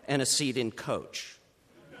slideshow and a seat in coach.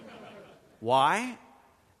 Why?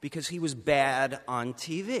 Because he was bad on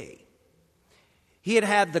TV. He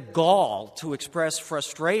had the gall to express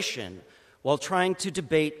frustration while trying to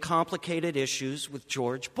debate complicated issues with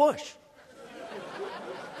George Bush.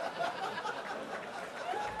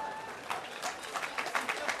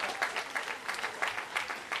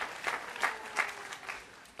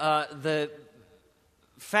 The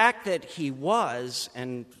fact that he was,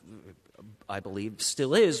 and I believe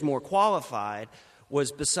still is, more qualified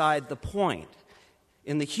was beside the point.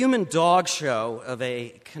 In the human dog show of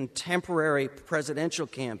a contemporary presidential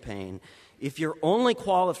campaign, if your only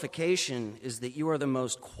qualification is that you are the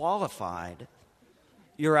most qualified,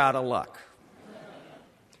 you're out of luck.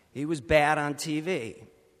 He was bad on TV.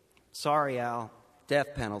 Sorry, Al.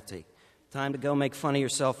 Death penalty. Time to go make fun of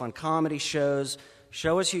yourself on comedy shows.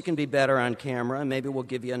 Show us you can be better on camera, and maybe we'll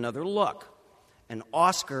give you another look. An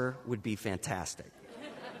Oscar would be fantastic.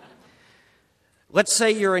 Let's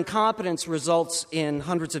say your incompetence results in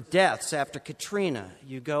hundreds of deaths after Katrina.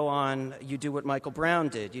 You do what Michael Brown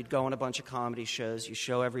did. You'd go on a bunch of comedy shows. You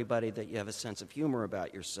show everybody that you have a sense of humor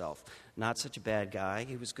about yourself. Not such a bad guy.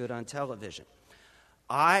 He was good on television.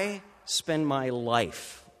 I spend my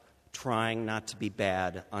life trying not to be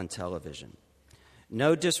bad on television.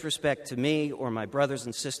 No disrespect to me or my brothers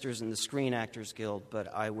and sisters in the Screen Actors Guild,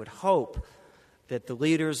 but I would hope that the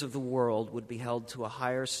leaders of the world would be held to a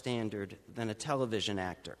higher standard than a television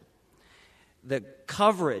actor. The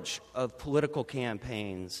coverage of political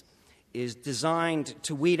campaigns is designed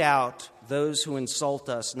to weed out those who insult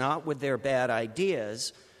us not with their bad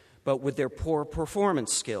ideas, but with their poor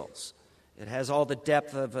performance skills. It has all the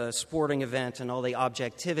depth of a sporting event and all the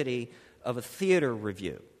objectivity of a theater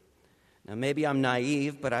review. Now, maybe I'm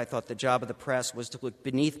naive, but I thought the job of the press was to look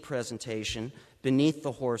beneath presentation, beneath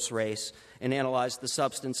the horse race, and analyze the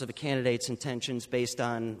substance of a candidate's intentions based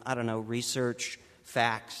on, research,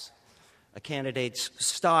 facts. A candidate's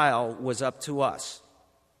style was up to us.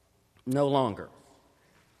 No longer.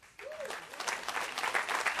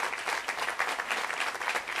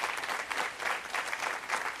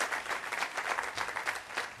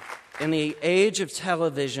 In the age of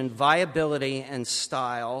television, viability and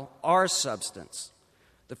style are substance.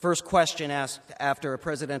 The first question asked after a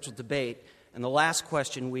presidential debate And the last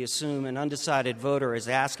question we assume an undecided voter is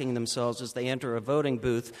asking themselves as they enter a voting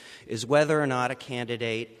booth is whether or not a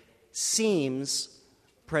candidate seems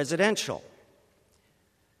presidential.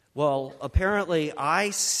 Well, apparently I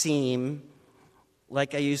seem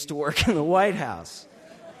like I used to work in the White House.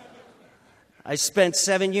 I spent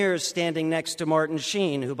 7 years standing next to Martin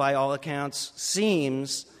Sheen, who by all accounts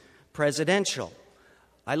seems presidential.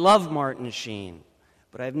 I love Martin Sheen,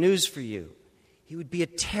 but I have news for you. He would be a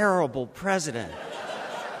terrible president.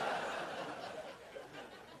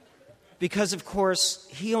 Because, of course,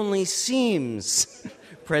 he only seems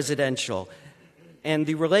presidential. And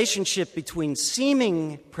the relationship between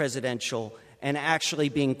seeming presidential and actually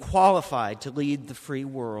being qualified to lead the free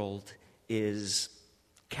world is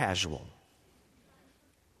casual.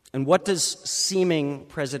 And what does seeming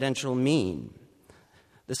presidential mean?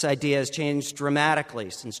 This idea has changed dramatically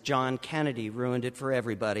since John Kennedy ruined it for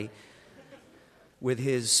everybody with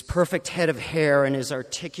his perfect head of hair and his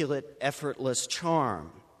articulate, effortless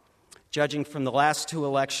charm. Judging from the last two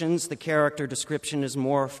elections, the character description has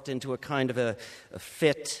morphed into a kind of a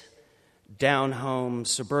fit, down-home,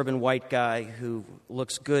 suburban white guy who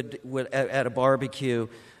looks good at a barbecue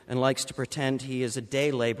and likes to pretend he is a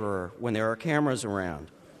day laborer when there are cameras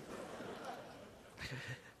around.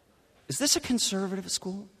 Is this a conservative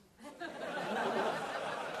school?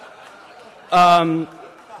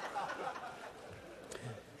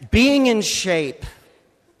 Being in shape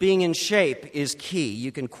is key.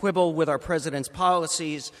 You can quibble with our president's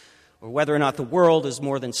policies or whether or not the world is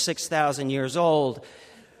more than 6,000 years old,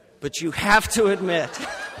 but you have to admit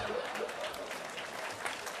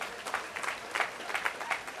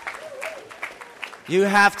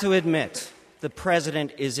the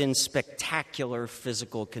president is in spectacular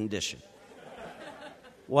physical condition.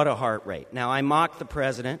 What a heart rate. Now, I mock the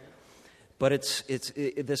president, but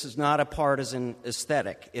this is not a partisan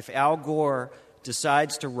aesthetic. If Al Gore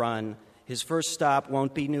decides to run, his first stop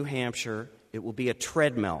won't be New Hampshire, it will be a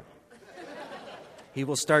treadmill. He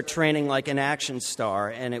will start training like an action star,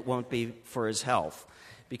 and it won't be for his health.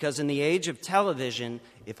 Because in the age of television,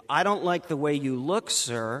 if I don't like the way you look,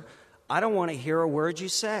 sir, I don't want to hear a word you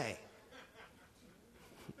say.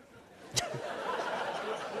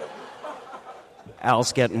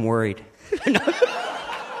 Al's getting worried.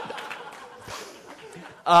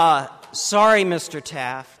 Sorry, Mr.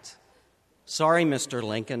 Taft. Sorry, Mr.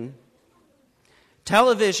 Lincoln.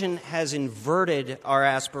 Television has inverted our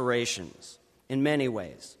aspirations in many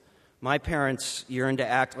ways. My parents yearned to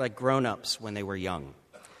act like grown-ups when they were young.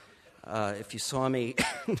 If you saw me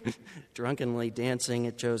drunkenly dancing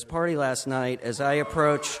at Joe's party last night, as I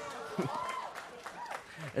approach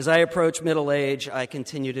middle age, I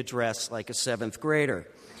continue to dress like a seventh grader.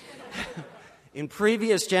 In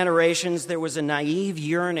previous generations, there was a naive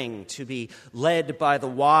yearning to be led by the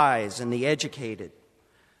wise and the educated.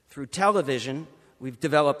 Through television, we've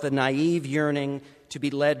developed the naive yearning to be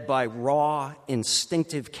led by raw,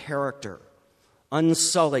 instinctive character,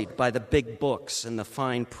 unsullied by the big books and the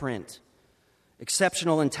fine print.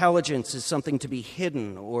 Exceptional intelligence is something to be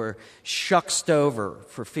hidden or shucksed over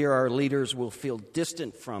for fear our leaders will feel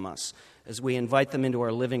distant from us as we invite them into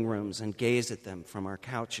our living rooms and gaze at them from our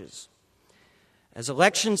couches. As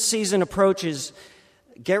election season approaches,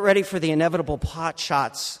 get ready for the inevitable pot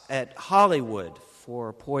shots at Hollywood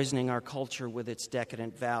for poisoning our culture with its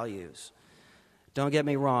decadent values. Don't get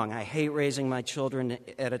me wrong, I hate raising my children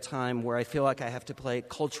at a time where I feel like I have to play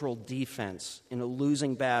cultural defense in a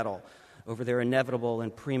losing battle over their inevitable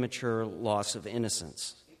and premature loss of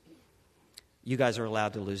innocence. You guys are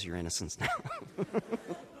allowed to lose your innocence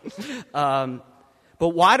now. But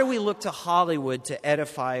why do we look to Hollywood to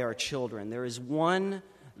edify our children? There is one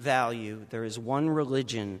value, there is one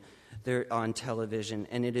religion there on television,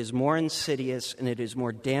 and it is more insidious and it is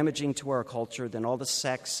more damaging to our culture than all the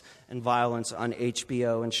sex and violence on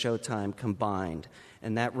HBO and Showtime combined.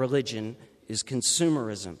 And that religion is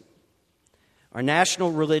consumerism. Our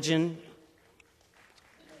national religion,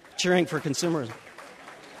 cheering for consumerism.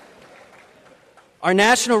 Our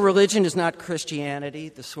national religion is not Christianity.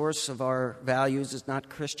 The source of our values is not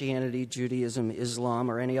Christianity, Judaism,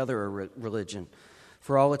 Islam, or any other religion.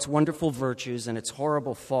 For all its wonderful virtues and its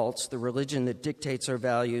horrible faults, the religion that dictates our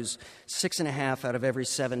values 6.5 out of every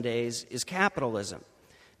 7 days is capitalism.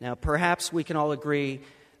 Now, perhaps we can all agree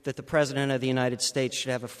that the President of the United States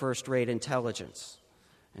should have a first-rate intelligence.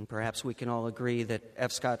 And perhaps we can all agree that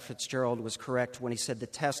F. Scott Fitzgerald was correct when he said the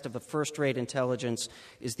test of a first-rate intelligence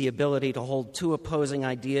is the ability to hold two opposing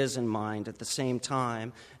ideas in mind at the same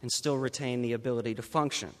time and still retain the ability to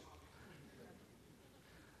function.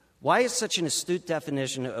 Why is such an astute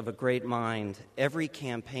definition of a great mind every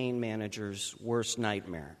campaign manager's worst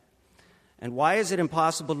nightmare? And why is it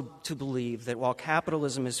impossible to believe that while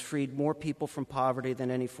capitalism has freed more people from poverty than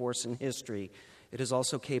any force in history, it is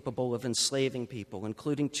also capable of enslaving people,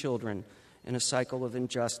 including children, in a cycle of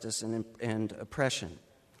injustice and oppression?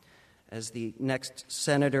 As the next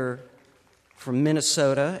senator from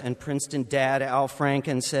Minnesota and Princeton dad Al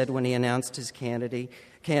Franken said when he announced his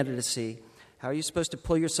candidacy, how are you supposed to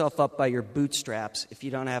pull yourself up by your bootstraps if you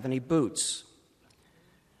don't have any boots?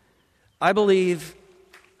 I believe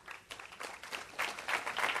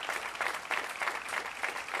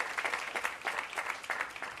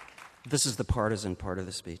this is the partisan part of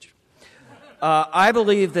the speech. I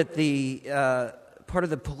believe that the part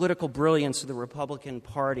of the political brilliance of the Republican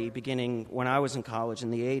Party, beginning when I was in college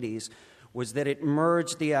in the 80s, was that it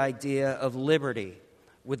merged the idea of liberty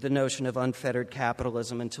with the notion of unfettered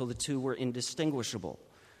capitalism until the two were indistinguishable.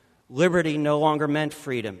 Liberty no longer meant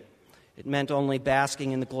freedom. It meant only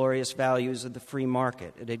basking in the glorious values of the free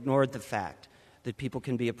market. It ignored the fact that people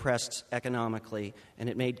can be oppressed economically, and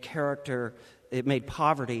it made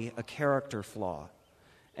poverty a character flaw.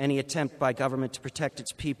 Any attempt by government to protect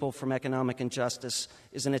its people from economic injustice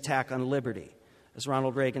is an attack on liberty. As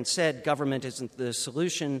Ronald Reagan said, government isn't the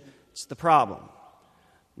solution, it's the problem.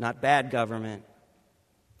 Not bad government,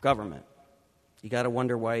 government. You got to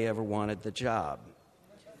wonder why you ever wanted the job.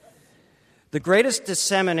 The greatest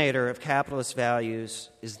disseminator of capitalist values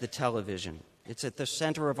is the television. It's at the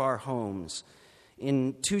center of our homes.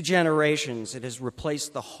 In 2 generations, it has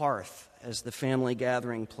replaced the hearth as the family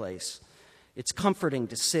gathering place. It's comforting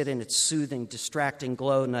to sit in its soothing, distracting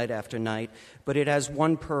glow night after night, but it has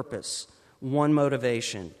one purpose, one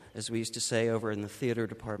motivation, as we used to say over in the theater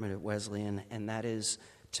department at Wesleyan, and that is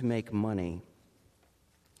to make money.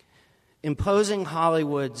 Imposing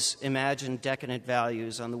Hollywood's imagined decadent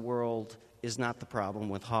values on the world is not the problem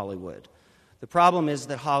with Hollywood. The problem is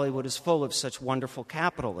that Hollywood is full of such wonderful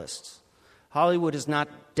capitalists. Hollywood is not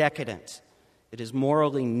decadent. It is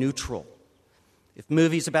morally neutral. If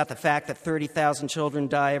movies about the fact that 30,000 children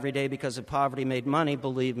die every day because of poverty made money,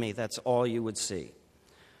 believe me, that's all you would see.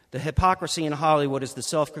 The hypocrisy in Hollywood is the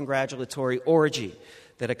self-congratulatory orgy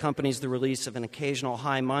that accompanies the release of an occasional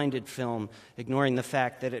high-minded film, ignoring the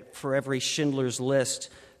fact that for every Schindler's List,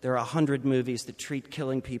 there are 100 movies that treat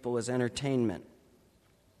killing people as entertainment.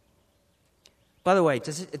 By the way,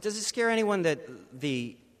 does it scare anyone that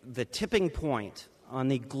the tipping point on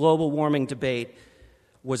the global warming debate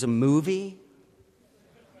was a movie?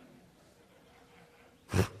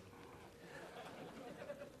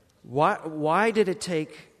 Why did it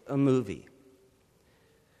take a movie?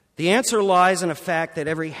 The answer lies in a fact that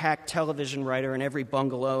every hack television writer and every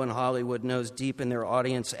bungalow in Hollywood knows deep in their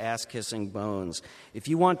audience ass-kissing bones. If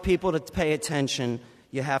you want people to pay attention,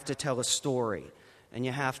 you have to tell a story, and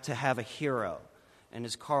you have to have a hero. And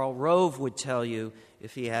as Karl Rove would tell you,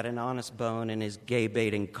 if he had an honest bone in his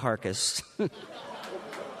gay-baiting carcass.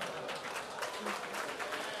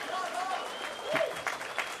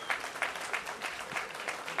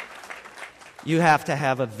 You have to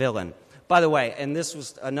have a villain. By the way, and this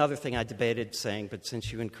was another thing I debated saying, but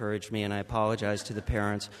since you encouraged me, and I apologize to the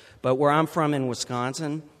parents, but where I'm from in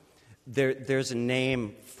Wisconsin, there's a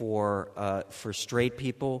name for straight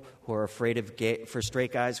people who are afraid of for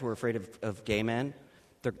straight guys who are afraid of gay men.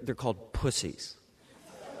 They're called pussies.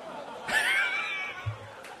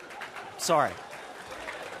 Sorry.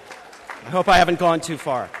 I hope I haven't gone too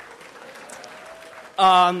far.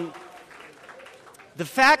 The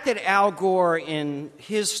fact that Al Gore, in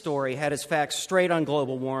his story, had his facts straight on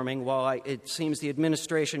global warming, while it seems the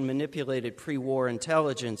administration manipulated pre-war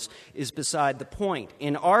intelligence, is beside the point.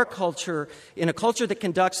 In our culture, in a culture that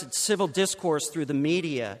conducts its civil discourse through the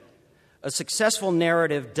media, a successful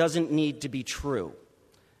narrative doesn't need to be true.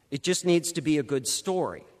 It just needs to be a good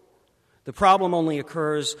story. The problem only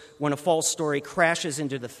occurs when a false story crashes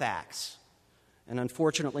into the facts. And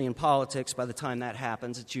unfortunately, in politics, by the time that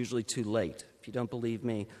happens, it's usually too late. If you don't believe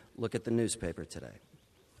me, look at the newspaper today.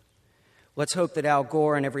 Let's hope that Al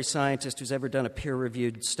Gore and every scientist who's ever done a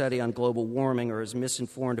peer-reviewed study on global warming are as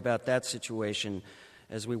misinformed about that situation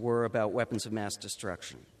as we were about weapons of mass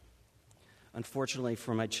destruction. Unfortunately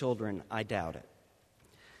for my children, I doubt it.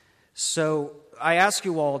 So I ask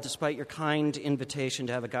you all, despite your kind invitation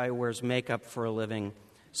to have a guy who wears makeup for a living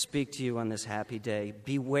speak to you on this happy day,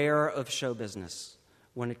 beware of show business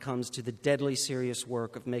when it comes to the deadly serious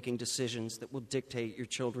work of making decisions that will dictate your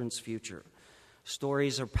children's future.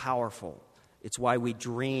 Stories are powerful. It's why we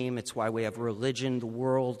dream. It's why we have religion. The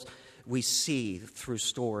world we see through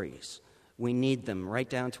stories. We need them right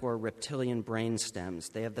down to our reptilian brain stems.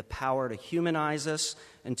 They have the power to humanize us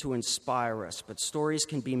and to inspire us. But stories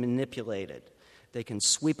can be manipulated. They can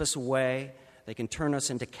sweep us away. They can turn us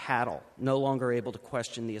into cattle, no longer able to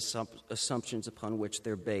question the assumptions upon which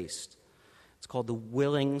they're based. It's called the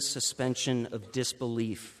willing suspension of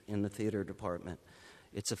disbelief in the theater department.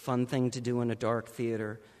 It's a fun thing to do in a dark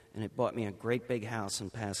theater, and it bought me a great big house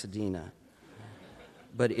in Pasadena.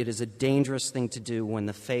 But it is a dangerous thing to do when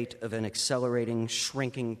the fate of an accelerating,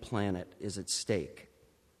 shrinking planet is at stake.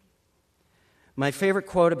 My favorite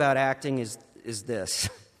quote about acting is this.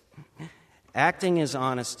 Acting is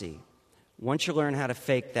honesty. Once you learn how to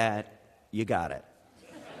fake that, you got it.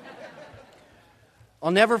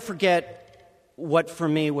 I'll never forget what for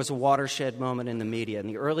me was a watershed moment in the media. In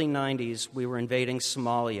the early 90s, we were invading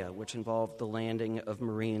Somalia, which involved the landing of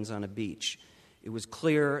Marines on a beach. It was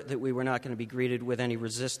clear that we were not going to be greeted with any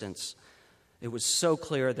resistance. It was so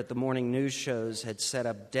clear that the morning news shows had set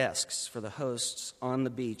up desks for the hosts on the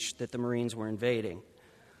beach that the Marines were invading,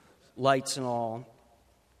 lights and all.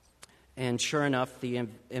 And sure enough, the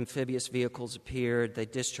amphibious vehicles appeared. They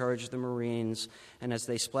discharged the Marines, and as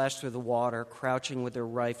they splashed through the water, crouching with their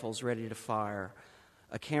rifles ready to fire,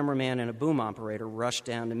 a cameraman and a boom operator rushed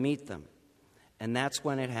down to meet them. And that's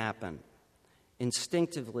when it happened.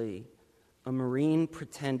 Instinctively, a Marine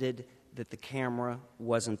pretended that the camera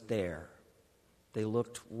wasn't there. They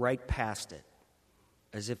looked right past it,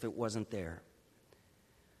 as if it wasn't there.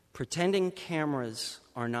 Pretending cameras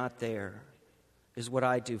are not there is what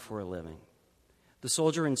I do for a living. The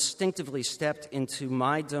soldier instinctively stepped into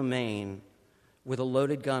my domain with a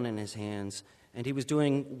loaded gun in his hands, and he was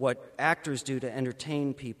doing what actors do to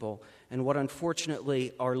entertain people and what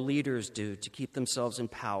unfortunately our leaders do to keep themselves in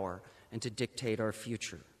power and to dictate our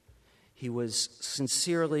future. He was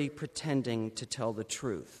sincerely pretending to tell the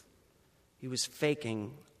truth. He was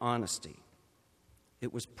faking honesty.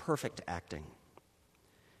 It was perfect acting.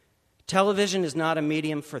 Television is not a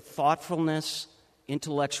medium for thoughtfulness,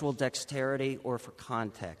 intellectual dexterity, or for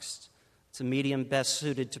context. It's a medium best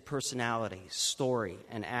suited to personality, story,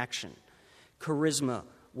 and action. Charisma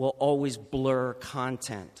will always blur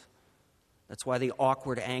content. That's why the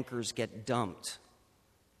awkward anchors get dumped.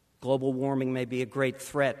 Global warming may be a great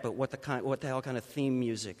threat, but what the hell kind of theme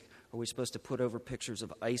music are we supposed to put over pictures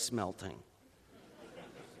of ice melting?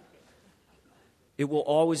 It will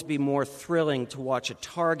always be more thrilling to watch a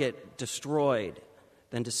target destroyed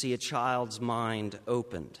than to see a child's mind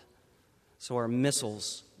opened. So our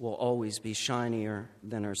missiles will always be shinier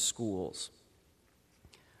than our schools.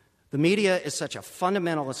 The media is such a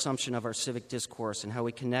fundamental assumption of our civic discourse and how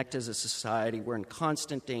we connect as a society. We're in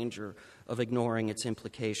constant danger of ignoring its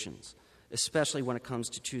implications, especially when it comes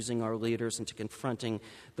to choosing our leaders and to confronting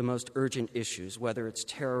the most urgent issues, whether it's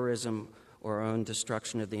terrorism or our own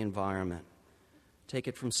destruction of the environment. Take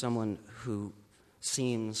it from someone who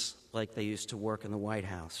seems like they used to work in the White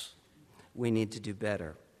House. We need to do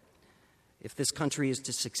better. If this country is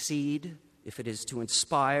to succeed, if it is to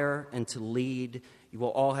inspire and to lead, you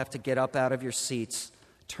will all have to get up out of your seats,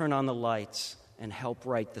 turn on the lights, and help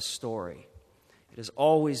write the story. It has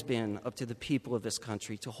always been up to the people of this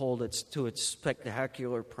country to hold it to its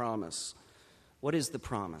spectacular promise. What is the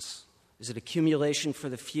promise? Is it accumulation for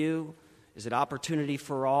the few? Is it opportunity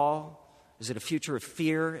for all? Is it a future of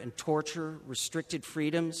fear and torture, restricted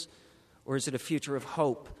freedoms? Or is it a future of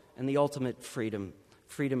hope and the ultimate freedom,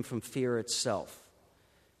 freedom from fear itself?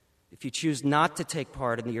 If you choose not to take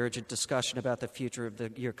part in the urgent discussion about the future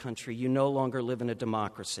of your country, you no longer live in a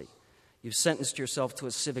democracy. You've sentenced yourself to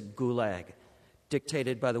a civic gulag,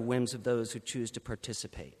 dictated by the whims of those who choose to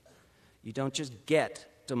participate. You don't just get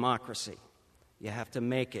democracy. You have to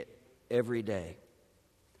make it every day.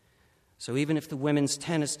 So even if the women's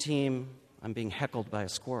tennis team... I'm being heckled by a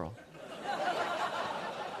squirrel.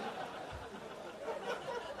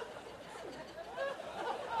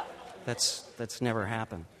 That's never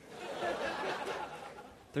happened.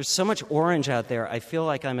 There's so much orange out there, I feel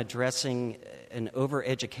like I'm addressing an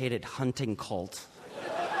overeducated hunting cult.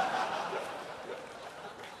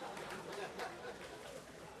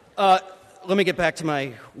 Let me get back to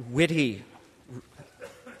my witty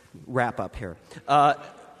wrap-up here.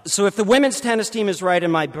 So if the women's tennis team is right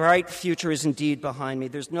and my bright future is indeed behind me,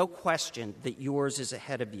 there's no question that yours is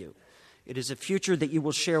ahead of you. It is a future that you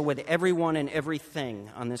will share with everyone and everything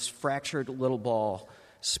on this fractured little ball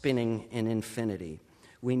spinning in infinity.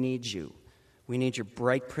 We need you. We need your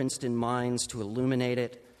bright Princeton minds to illuminate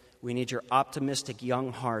it. We need your optimistic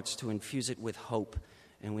young hearts to infuse it with hope.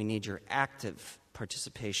 And we need your active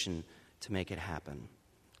participation to make it happen.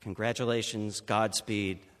 Congratulations,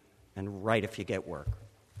 Godspeed, and write if you get work.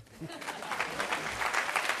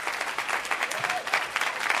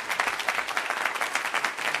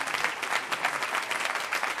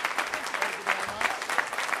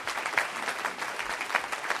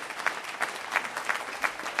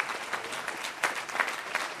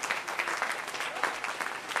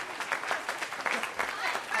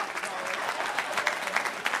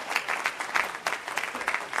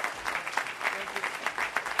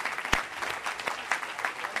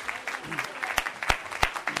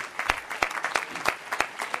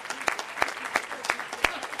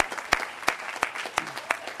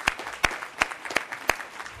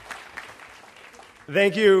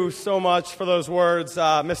 Thank you so much for those words,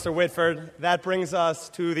 Mr. Whitford. That brings us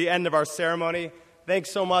to the end of our ceremony. Thanks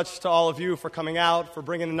so much to all of you for coming out, for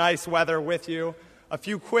bringing the nice weather with you. A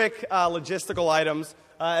few quick logistical items.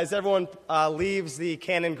 As everyone leaves the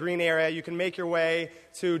Cannon Green area, you can make your way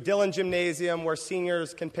to Dillon Gymnasium, where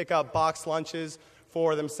seniors can pick up boxed lunches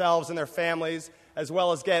for themselves and their families, as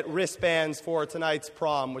well as get wristbands for tonight's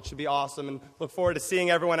prom, which should be awesome, and look forward to seeing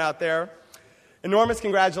everyone out there. Enormous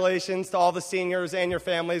congratulations to all the seniors and your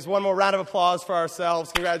families. One more round of applause for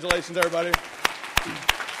ourselves. Congratulations, everybody.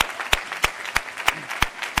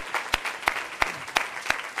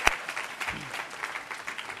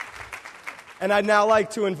 And I'd now like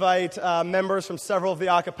to invite members from several of the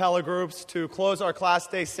a cappella groups to close our Class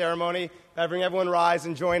Day ceremony by having everyone rise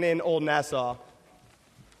and join in Old Nassau.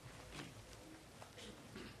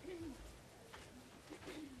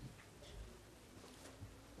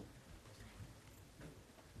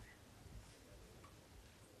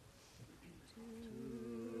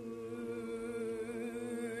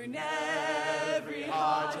 Every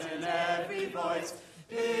heart and every voice,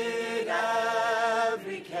 bid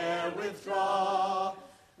every care withdraw.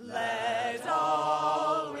 Let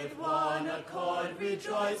all with one accord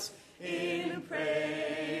rejoice in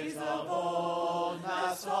praise of old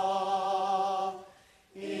Nassau.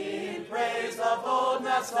 In praise of old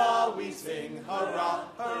Nassau we sing, hurrah,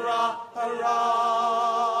 hurrah, hurrah.